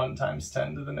equals 1 times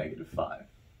 10 to the negative 5.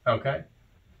 Okay?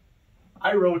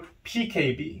 I wrote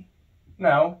pKb.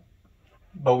 Now,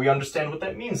 but we understand what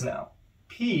that means now.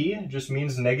 P just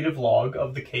means negative log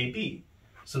of the Kb.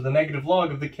 So the negative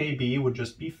log of the Kb would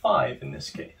just be 5 in this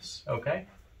case. Okay?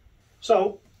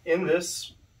 So, in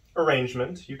this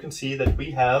arrangement, you can see that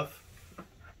we have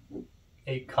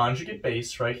a conjugate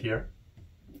base right here.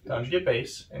 Conjugate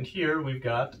base, and here we've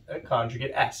got a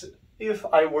conjugate acid. If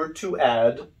I were to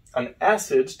add an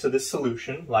acid to this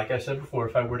solution, like I said before,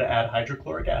 if I were to add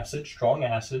hydrochloric acid, strong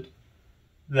acid,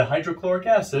 the hydrochloric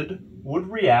acid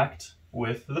would react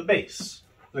with the base,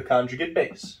 the conjugate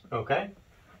base, okay?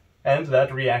 And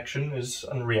that reaction is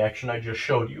a reaction I just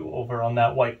showed you over on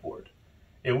that whiteboard.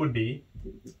 It would be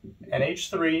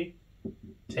NH3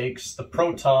 takes the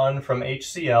proton from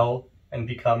HCl and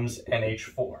becomes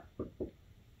NH4.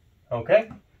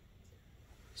 Okay?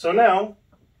 So now,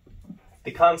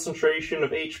 the concentration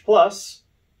of H plus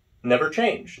never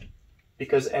changed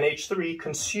because NH3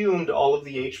 consumed all of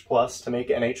the H plus to make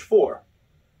NH4.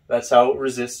 That's how it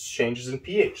resists changes in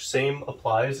pH. Same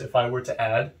applies if I were to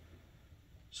add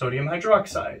sodium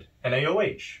hydroxide,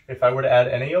 NaOH. If I were to add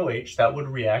NaOH, that would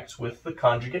react with the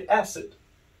conjugate acid.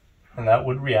 And that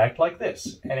would react like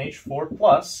this. NH4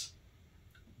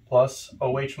 plus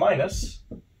OH minus.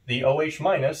 The OH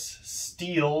minus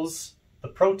steals the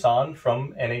proton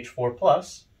from NH4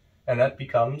 plus, and that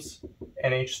becomes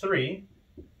NH3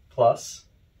 plus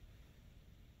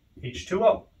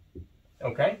H2O.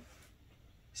 Okay?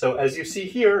 So as you see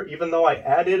here, even though I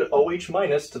added OH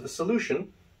minus to the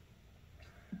solution,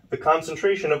 the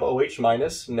concentration of OH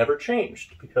minus never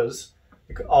changed because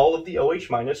all of the OH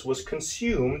minus was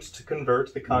consumed to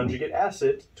convert the conjugate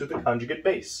acid to the conjugate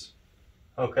base.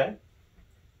 Okay?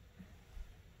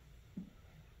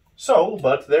 So,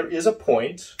 but there is a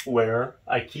point where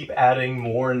I keep adding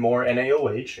more and more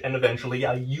NaOH, and eventually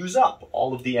I use up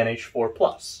all of the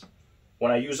NH4+.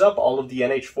 When I use up all of the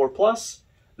NH4+,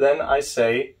 then I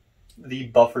say the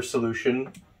buffer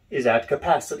solution is at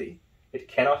capacity. It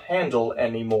cannot handle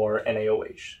any more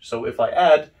NaOH. So if I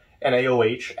add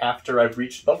NaOH after I've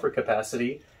reached buffer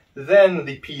capacity, then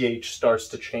the pH starts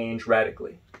to change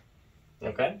radically.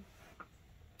 Okay?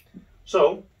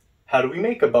 So, how do we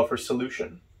make a buffer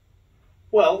solution?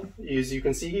 Well, as you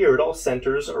can see here, it all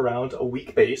centers around a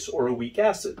weak base or a weak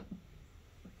acid.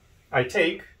 I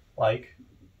take, like,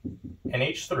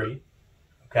 NH3,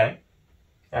 okay?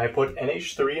 And I put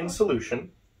NH3 in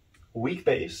solution, weak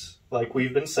base, like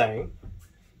we've been saying,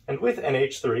 and with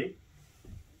NH3,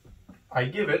 I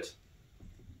give it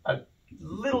a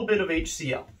little bit of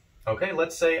HCl. Okay,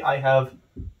 let's say I have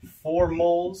 4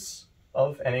 moles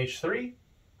of NH3.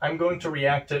 I'm going to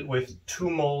react it with 2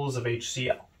 moles of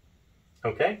HCl.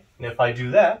 Okay, and if I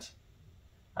do that,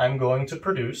 I'm going to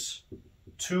produce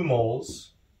 2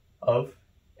 moles of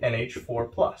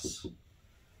NH4+.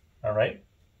 All right?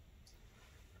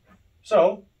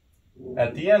 So,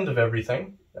 at the end of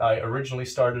everything, I originally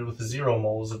started with 0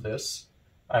 moles of this.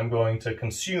 I'm going to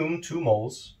consume 2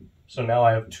 moles. So now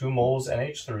I have 2 moles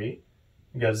NH3.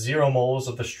 I got 0 moles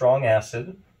of the strong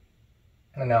acid.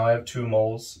 And now I have 2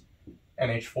 moles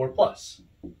NH4+.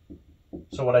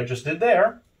 So what I just did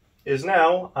there is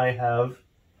now I have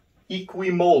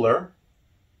equimolar.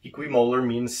 Equimolar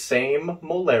means same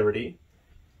molarity.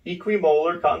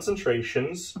 Equimolar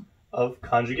concentrations of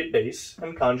conjugate base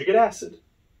and conjugate acid.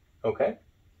 Okay?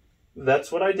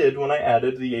 That's what I did when I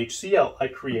added the HCl. I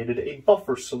created a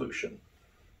buffer solution.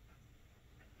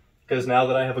 Because now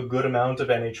that I have a good amount of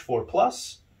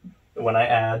NH4+, when I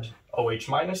add OH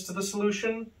minus to the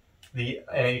solution, the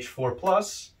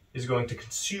NH4+ is going to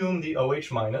consume the OH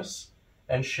minus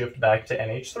and shift back to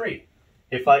NH3.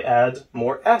 If I add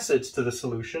more acids to the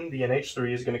solution, the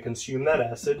NH3 is going to consume that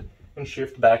acid and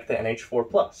shift back to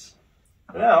NH4+.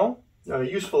 Now, a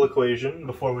useful equation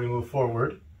before we move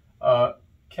forward,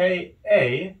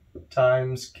 Ka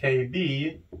times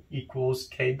Kb equals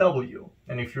Kw.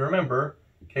 And if you remember,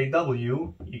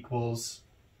 Kw equals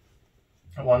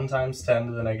 1 times 10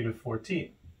 to the negative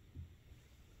 14.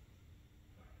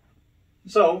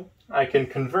 So, I can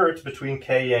convert between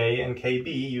Ka and Kb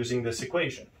using this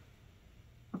equation.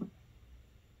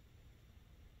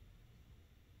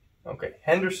 Okay,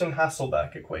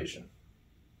 Henderson-Hasselbalch equation.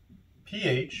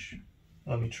 pH,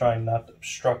 let me try and not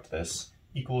obstruct this,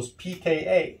 equals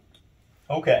pKa.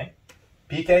 Okay,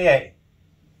 pKa.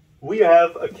 We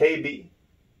have a Kb.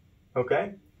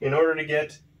 Okay, in order to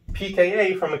get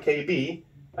pKa from a Kb,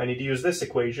 I need to use this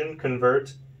equation,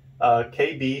 convert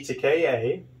Kb to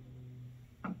Ka,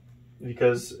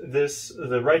 because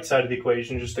the right side of the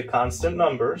equation is just a constant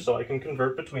number, so I can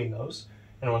convert between those.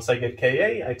 And once I get Ka,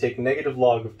 I take negative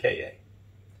log of Ka.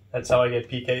 That's how I get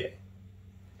pKa.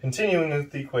 Continuing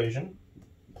with the equation,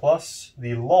 plus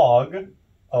the log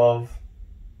of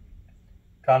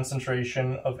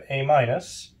concentration of A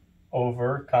minus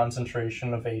over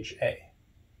concentration of HA.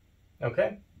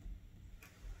 Okay?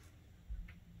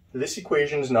 This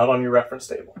equation is not on your reference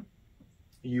table.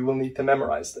 You will need to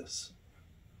memorize this.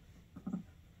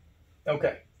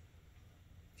 Okay.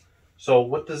 So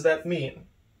what does that mean?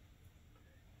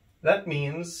 That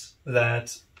means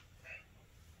that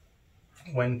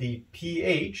when the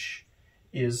pH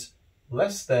is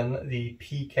less than the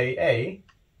pKa,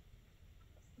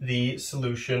 the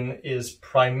solution is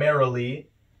primarily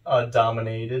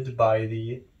dominated by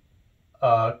the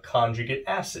conjugate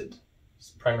acid.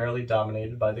 It's primarily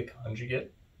dominated by the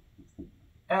conjugate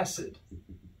acid.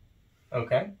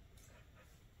 Okay?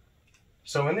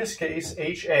 So in this case,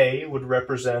 HA would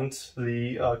represent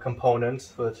the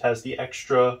component that has the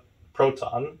extra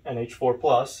proton,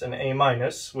 NH4+, and A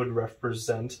minus would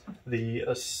represent the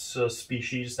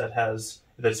species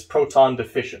that's proton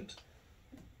deficient.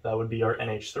 That would be our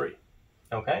NH3.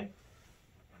 Okay?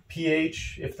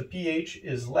 pH, if the pH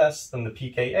is less than the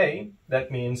pKa,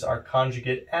 that means our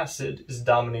conjugate acid is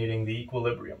dominating the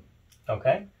equilibrium.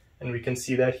 Okay? And we can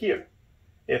see that here.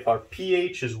 If our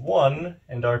pH is 1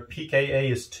 and our pKa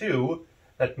is 2,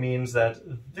 that means that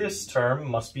this term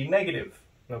must be negative.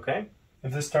 Okay?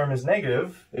 If this term is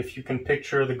negative, if you can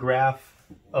picture the graph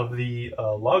of the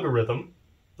logarithm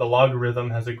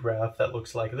has a graph that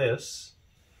looks like this.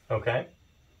 Okay?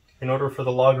 In order for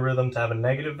the logarithm to have a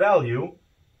negative value,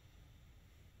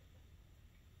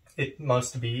 it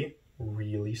must be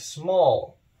really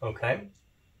small, okay?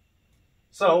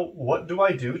 So what do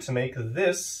I do to make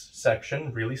this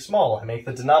section really small? I make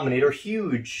the denominator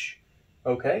huge,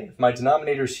 okay? If my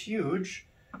denominator is huge,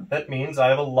 that means I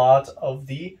have a lot of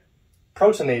the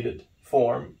protonated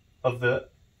form of the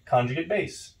conjugate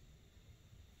base.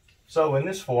 So in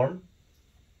this form,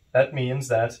 that means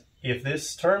that if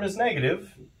this term is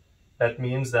negative, that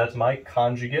means that my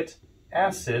conjugate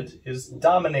acid is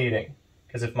dominating.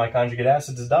 Because if my conjugate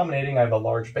acid is dominating, I have a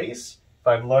large base. If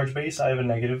I have a large base, I have a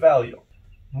negative value.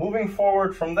 Moving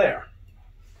forward from there,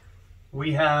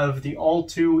 we have the all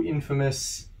too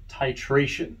infamous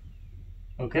titration.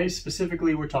 Okay,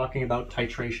 specifically we're talking about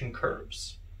titration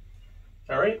curves.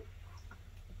 All right,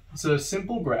 it's a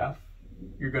simple graph.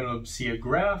 You're going to see a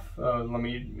graph. Let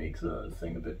me make the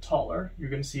thing a bit taller. You're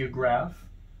going to see a graph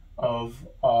of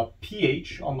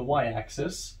pH on the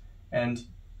y-axis and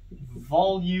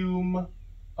volume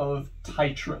of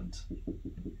titrant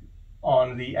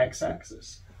on the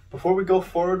x-axis. Before we go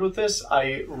forward with this,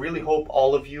 I really hope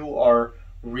all of you are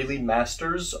really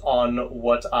masters on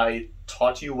what I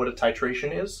taught you what a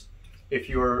titration is. If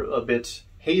you're a bit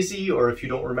hazy or if you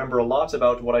don't remember a lot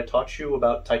about what I taught you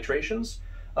about titrations,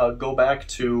 go back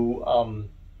to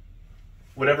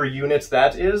whatever unit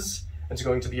that is. It's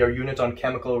going to be our unit on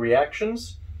chemical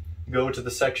reactions. Go to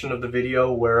the section of the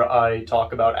video where I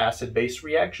talk about acid-base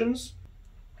reactions.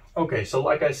 Okay, so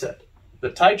like I said, the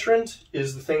titrant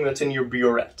is the thing that's in your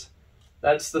burette.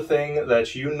 That's the thing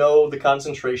that you know the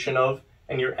concentration of,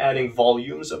 and you're adding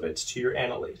volumes of it to your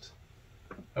analyte.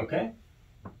 Okay?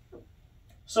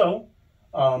 So,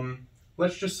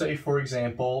 let's just say, for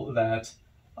example, that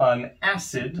an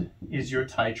acid is your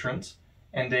titrant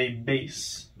and a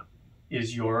base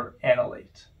is your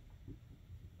analyte.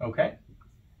 Okay?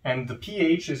 And the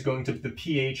pH is going to be the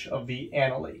pH of the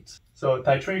analyte. So a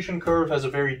titration curve has a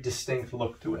very distinct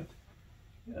look to it.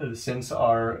 Since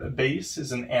our base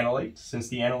is an analyte, since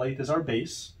the analyte is our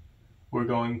base,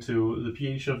 the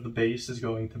pH of the base is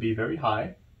going to be very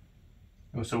high.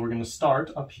 And so we're going to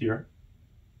start up here.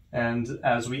 And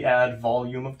as we add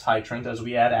volume of titrant, as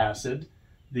we add acid,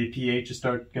 the pH is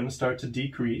going to start to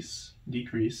decrease.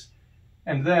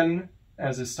 And then,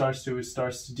 as it starts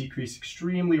to decrease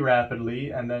extremely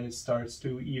rapidly, and then it starts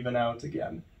to even out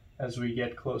again as we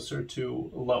get closer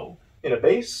to low. In a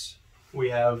base, we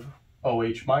have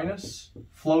OH minus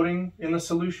floating in the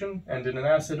solution, and in an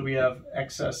acid we have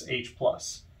excess H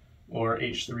plus, or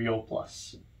H3O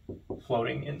plus,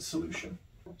 floating in solution.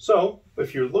 So,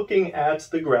 if you're looking at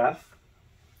the graph,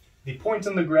 the point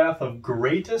in the graph of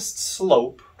greatest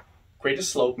slope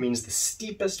means the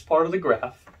steepest part of the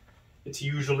graph. It's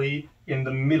usually in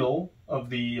the middle of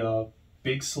the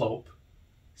big slope.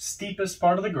 Steepest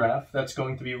part of the graph, that's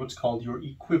going to be what's called your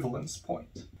equivalence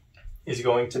point, is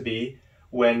going to be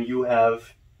when you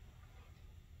have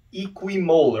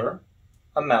equimolar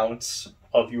amounts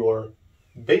of your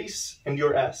base and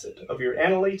your acid, of your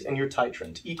analyte and your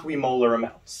titrant, equimolar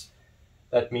amounts.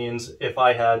 That means if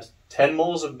I had 10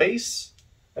 moles of base,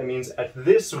 that means at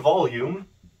this volume,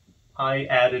 I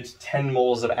added 10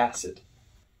 moles of acid.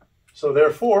 So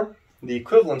therefore, the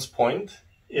equivalence point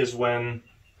is when,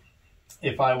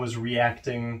 if I was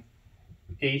reacting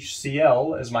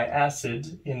HCl as my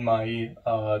acid in my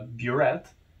burette,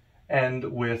 and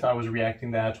I was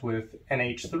reacting that with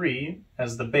NH3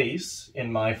 as the base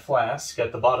in my flask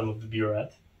at the bottom of the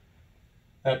burette.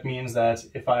 That means that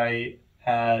if I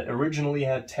had originally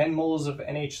had 10 moles of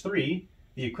NH3,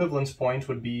 the equivalence point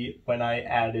would be when I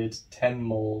added 10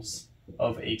 moles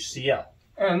of HCl.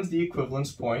 And the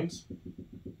equivalence point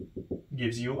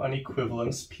gives you an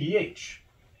equivalence pH.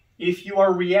 If you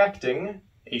are reacting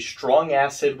a strong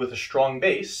acid with a strong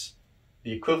base,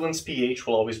 the equivalence pH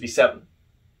will always be 7.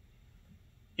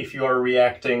 If you are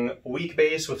reacting weak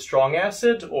base with strong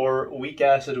acid or weak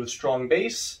acid with strong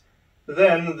base,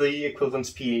 then the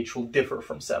equivalence pH will differ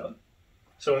from 7.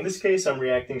 So in this case, I'm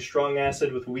reacting strong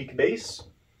acid with weak base.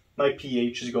 My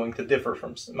pH is going to differ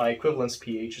from, my equivalence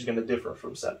pH is going to differ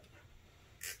from 7.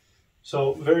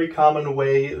 So very common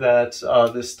way that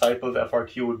this type of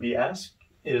FRQ would be asked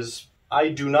is, I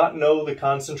do not know the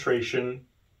concentration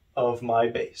of my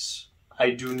base.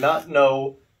 I do not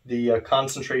know the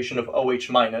concentration of OH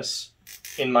minus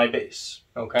in my base,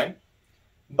 okay?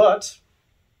 But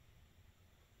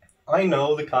I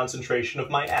know the concentration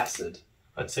of my acid.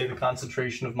 Let's say the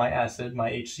concentration of my acid,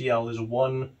 my HCl, is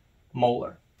 1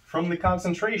 molar. From the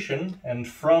concentration and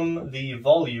from the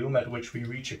volume at which we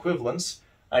reach equivalence,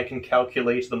 I can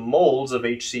calculate the moles of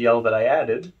HCl that I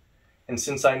added. And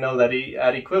since I know that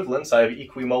at equivalence I have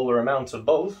equimolar amounts of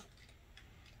both,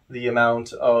 the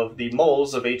amount of the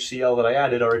moles of HCl that I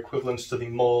added are equivalent to the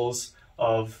moles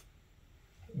of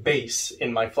base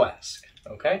in my flask,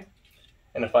 okay?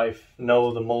 And if I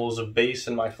know the moles of base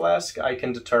in my flask, I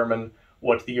can determine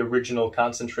what the original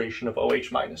concentration of OH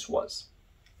minus was.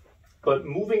 But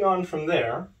moving on from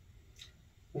there,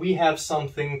 we have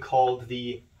something called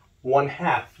the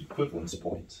 1/2 equivalence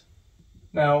point.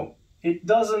 Now, it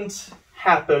doesn't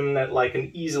happen at like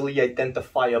an easily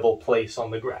identifiable place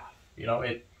on the graph. You know,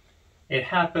 it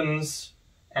happens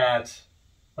at,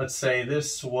 let's say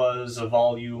this was a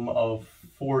volume of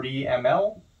 40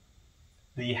 ml.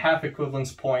 The half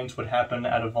equivalence point would happen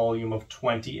at a volume of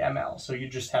 20 ml. So you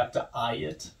just have to eye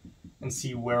it and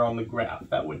see where on the graph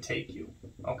that would take you,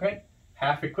 okay?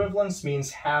 Half equivalence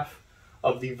means half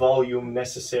of the volume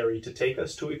necessary to take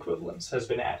us to equivalence has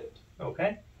been added,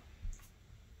 okay?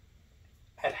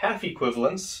 At half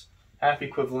equivalence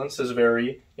is a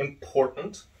very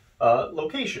important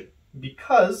location,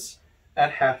 because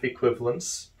at half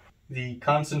equivalence, the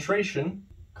concentration,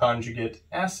 conjugate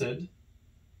acid,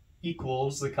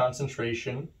 equals the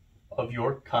concentration of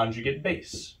your conjugate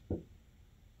base.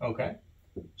 Okay?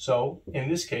 So, in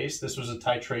this case, this was a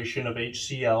titration of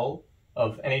HCl,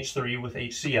 of NH3 with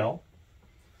HCl.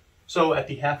 So, at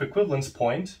the half equivalence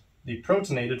point, the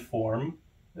protonated form,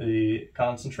 the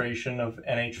concentration of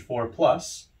NH4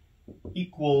 plus,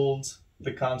 equals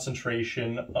the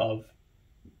concentration of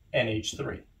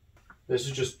NH3. This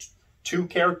is just two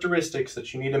characteristics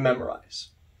that you need to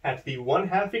memorize. At the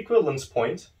 1/2 equivalence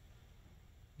point,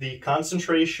 the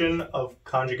concentration of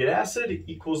conjugate acid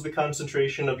equals the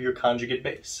concentration of your conjugate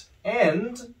base.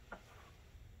 And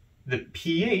the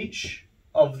pH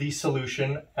of the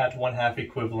solution at 1/2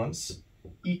 equivalence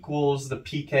equals the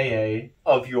pKa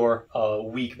of your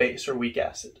weak base or weak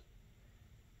acid.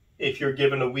 If you're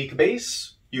given a weak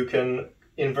base, you can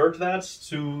invert that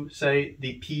to say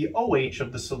the pOH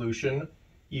of the solution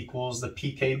equals the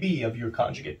pKb of your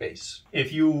conjugate base.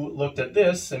 If you looked at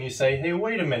this and you say, hey,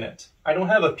 wait a minute, I don't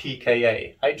have a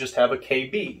pKa, I just have a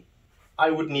Kb.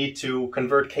 I would need to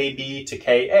convert Kb to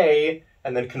Ka,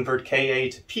 and then convert Ka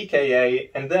to pKa,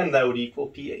 and then that would equal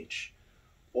pH.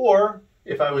 Or,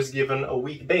 if I was given a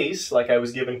weak base, like I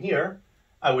was given here,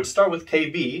 I would start with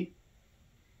Kb.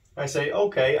 I say,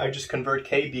 okay, I just convert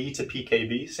Kb to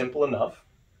pKb, simple enough.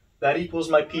 That equals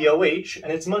my pOH,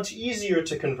 and it's much easier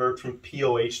to convert from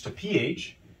pOH to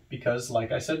pH, because,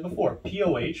 like I said before,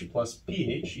 pOH plus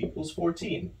pH equals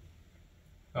 14.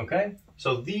 Okay?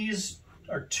 So these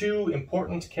are two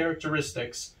important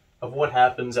characteristics of what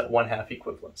happens at 1/2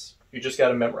 equivalence. You just got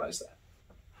to memorize that.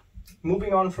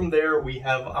 Moving on from there, we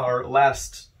have our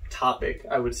last topic,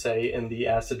 I would say, in the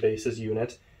acid-bases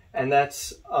unit, and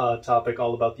that's a topic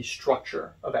all about the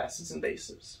structure of acids and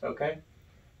bases, okay?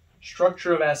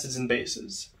 Structure of acids and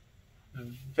bases.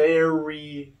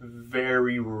 Very,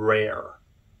 very rare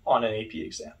on an AP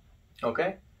exam,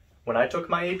 okay? When I took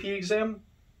my AP exam,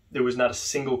 there was not a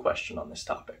single question on this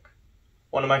topic.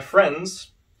 One of my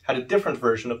friends had a different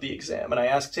version of the exam, and I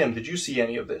asked him, did you see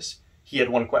any of this? He had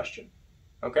one question,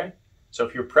 okay? So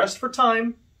if you're pressed for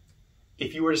time,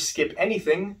 if you were to skip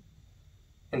anything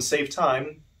and save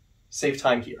time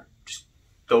here. Just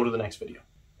go to the next video.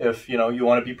 If, you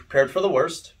want to be prepared for the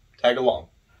worst, tag along.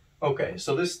 Okay,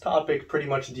 so this topic pretty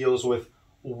much deals with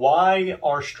why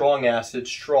are strong acids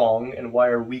strong and why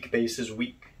are weak bases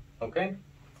weak, okay?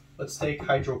 Let's take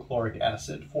hydrochloric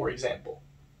acid, for example,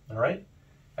 all right?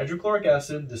 Hydrochloric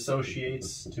acid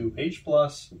dissociates to H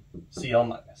plus, Cl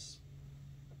minus,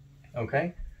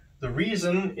 okay? The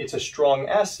reason it's a strong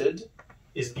acid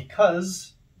is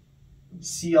because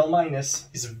Cl minus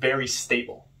is very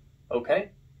stable,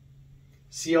 okay?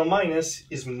 Cl minus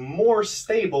is more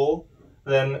stable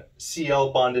than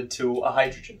Cl bonded to a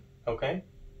hydrogen, okay?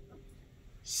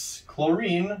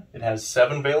 Chlorine, it has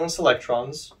 7 valence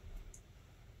electrons,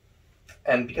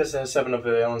 and because it has 7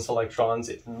 valence electrons,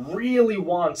 it really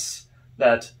wants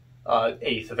that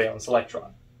 8th valence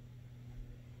electron,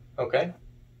 okay?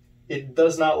 It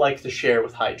does not like to share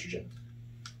with hydrogen.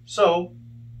 So,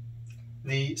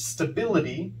 the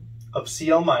stability of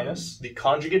Cl minus, the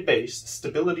conjugate base, the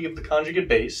stability of the conjugate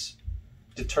base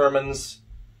determines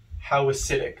how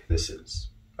acidic this is,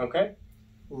 okay?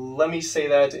 Let me say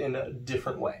that in a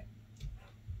different way.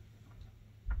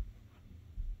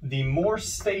 The more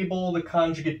stable the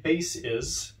conjugate base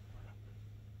is,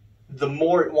 the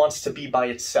more it wants to be by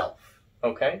itself,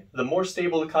 okay? The more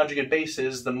stable the conjugate base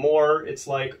is, the more it's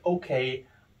like, okay,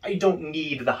 I don't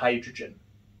need the hydrogen.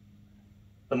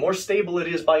 The more stable it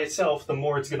is by itself, the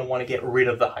more it's going to want to get rid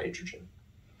of the hydrogen.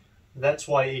 That's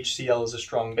why HCl is a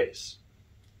strong base.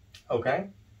 Okay?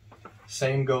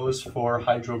 Same goes for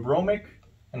hydrobromic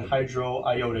and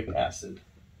hydroiodic acid.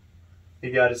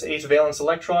 It got its 8 valence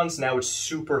electrons, now it's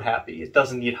super happy. It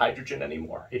doesn't need hydrogen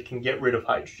anymore. It can get rid of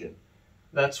hydrogen.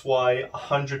 That's why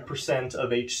 100% of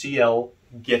HCl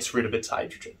gets rid of its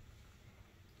hydrogen.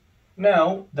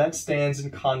 Now, that stands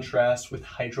in contrast with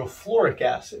hydrofluoric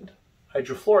acid.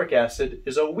 Hydrofluoric acid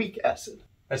is a weak acid.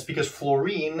 That's because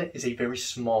fluorine is a very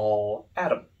small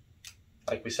atom.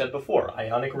 Like we said before,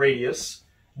 ionic radius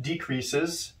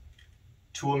decreases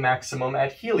to a maximum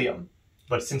at helium.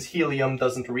 But since helium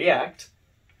doesn't react,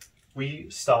 we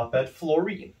stop at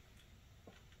fluorine.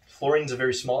 Fluorine's a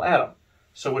very small atom,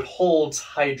 so it holds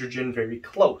hydrogen very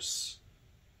close.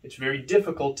 It's very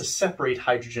difficult to separate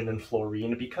hydrogen and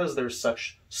fluorine because they're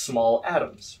such small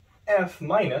atoms. F-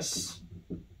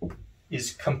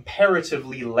 is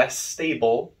comparatively less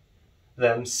stable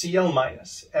than Cl-.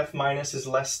 F- is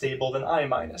less stable than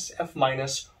I-. F-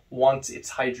 wants its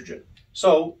hydrogen.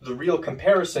 So the real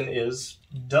comparison is,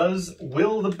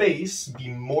 will the base be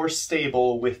more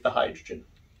stable with the hydrogen?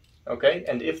 Okay,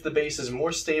 and if the base is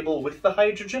more stable with the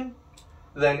hydrogen,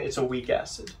 then it's a weak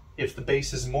acid. If the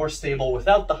base is more stable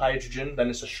without the hydrogen, then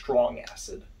it's a strong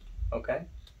acid. Okay?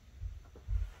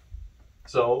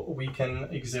 So we can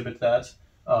exhibit that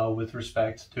with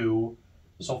respect to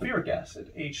sulfuric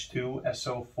acid,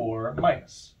 H2SO4-,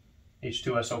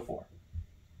 H2SO4.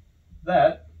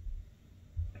 That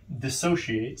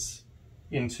dissociates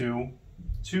into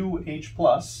 2H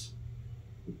plus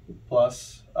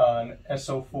an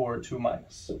SO4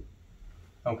 2-.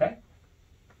 Okay?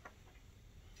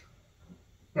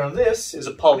 Now this is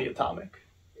a polyatomic.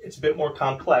 It's a bit more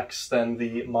complex than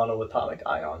the monoatomic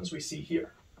ions we see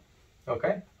here.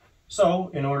 Okay? So,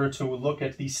 in order to look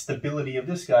at the stability of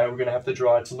this guy, we're going to have to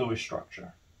draw its Lewis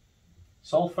structure.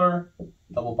 Sulfur,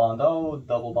 double bond O,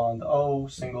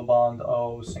 single bond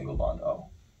O, single bond O.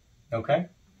 Okay?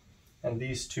 And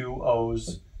these two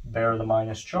O's bear the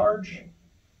minus charge.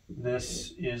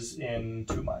 This is in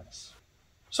 2-.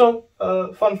 So,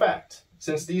 fun fact.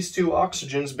 Since these two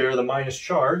oxygens bear the minus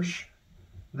charge,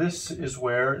 this is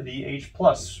where the H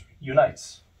plus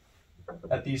unites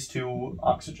at these two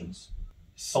oxygens.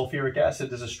 Sulfuric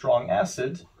acid is a strong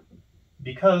acid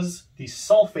because the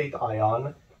sulfate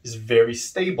ion is very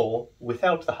stable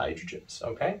without the hydrogens,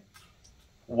 okay?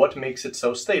 What makes it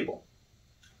so stable?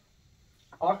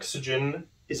 Oxygen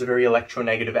is a very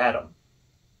electronegative atom.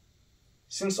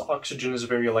 Since oxygen is a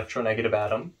very electronegative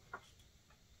atom,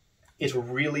 it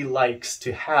really likes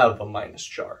to have a minus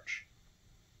charge.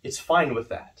 It's fine with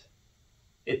that.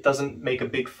 It doesn't make a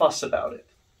big fuss about it.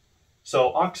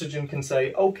 So oxygen can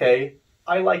say, okay,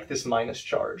 I like this minus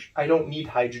charge. I don't need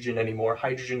hydrogen anymore.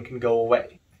 Hydrogen can go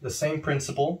away. The same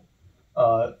principle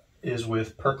is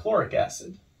with perchloric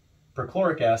acid.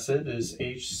 Perchloric acid is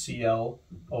HClO4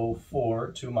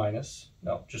 2-,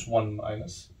 no, just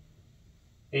 1-.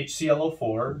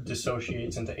 HClO4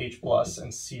 dissociates into H plus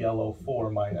and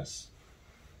ClO4-.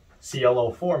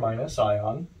 ClO4-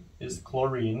 ion is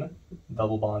chlorine,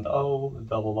 double bond O,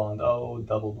 double bond O,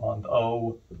 double bond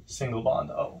O, single bond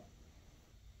O.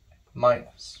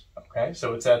 Minus. Okay,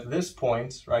 so it's at this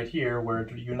point right here where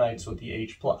it unites with the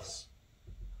H plus.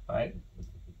 Right?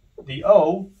 The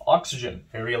O, oxygen,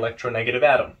 very electronegative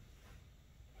atom.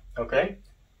 Okay?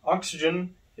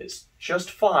 Oxygen is just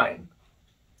fine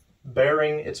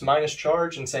bearing its minus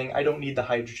charge and saying, I don't need the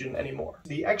hydrogen anymore.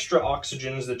 The extra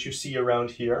oxygens that you see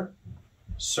around here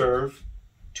serve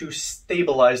to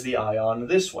stabilize the ion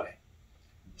this way.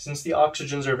 Since the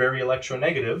oxygens are very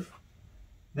electronegative,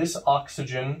 this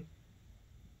oxygen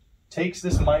takes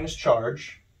this minus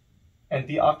charge and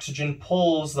the oxygen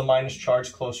pulls the minus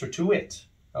charge closer to it.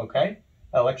 Okay?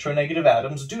 Electronegative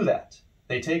atoms do that.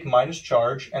 They take minus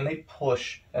charge and they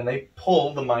push and they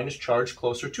pull the minus charge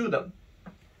closer to them.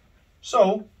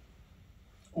 So,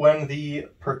 when the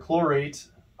perchlorate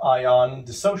ion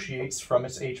dissociates from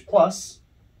its H plus,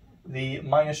 the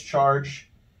minus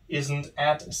charge isn't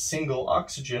at a single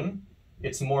oxygen,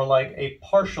 it's more like a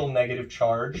partial negative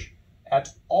charge at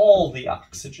all the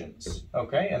oxygens,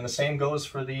 okay? And the same goes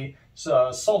for the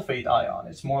sulfate ion.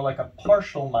 It's more like a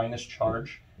partial minus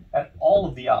charge at all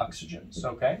of the oxygens,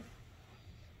 okay?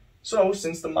 So,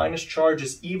 since the minus charge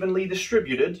is evenly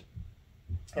distributed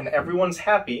and everyone's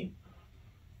happy,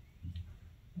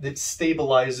 it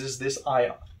stabilizes this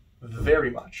ion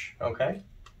very much, okay?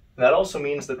 And that also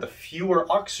means that the fewer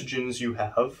oxygens you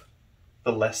have,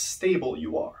 the less stable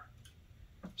you are.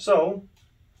 So,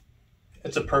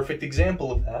 it's a perfect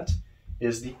example of that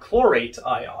is the chlorate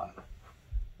ion.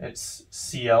 It's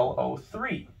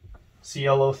ClO3.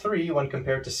 ClO3, when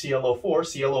compared to ClO4,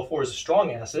 ClO4 is a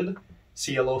strong acid,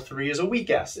 ClO3 is a weak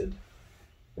acid.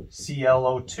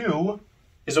 ClO2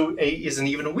 is an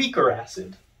even weaker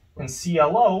acid, and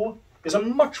ClO is a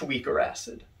much weaker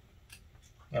acid.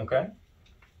 Okay?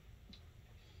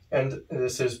 And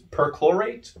this is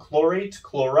perchlorate, chlorate,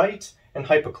 chlorite, and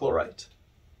hypochlorite.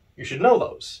 You should know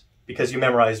those because you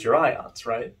memorized your ions,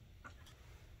 right?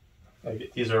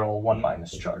 These are all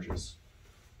 1- charges.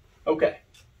 Okay.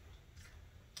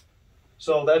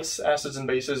 So that's acids and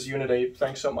bases, Unit 8.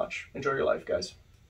 Thanks so much. Enjoy your life, guys.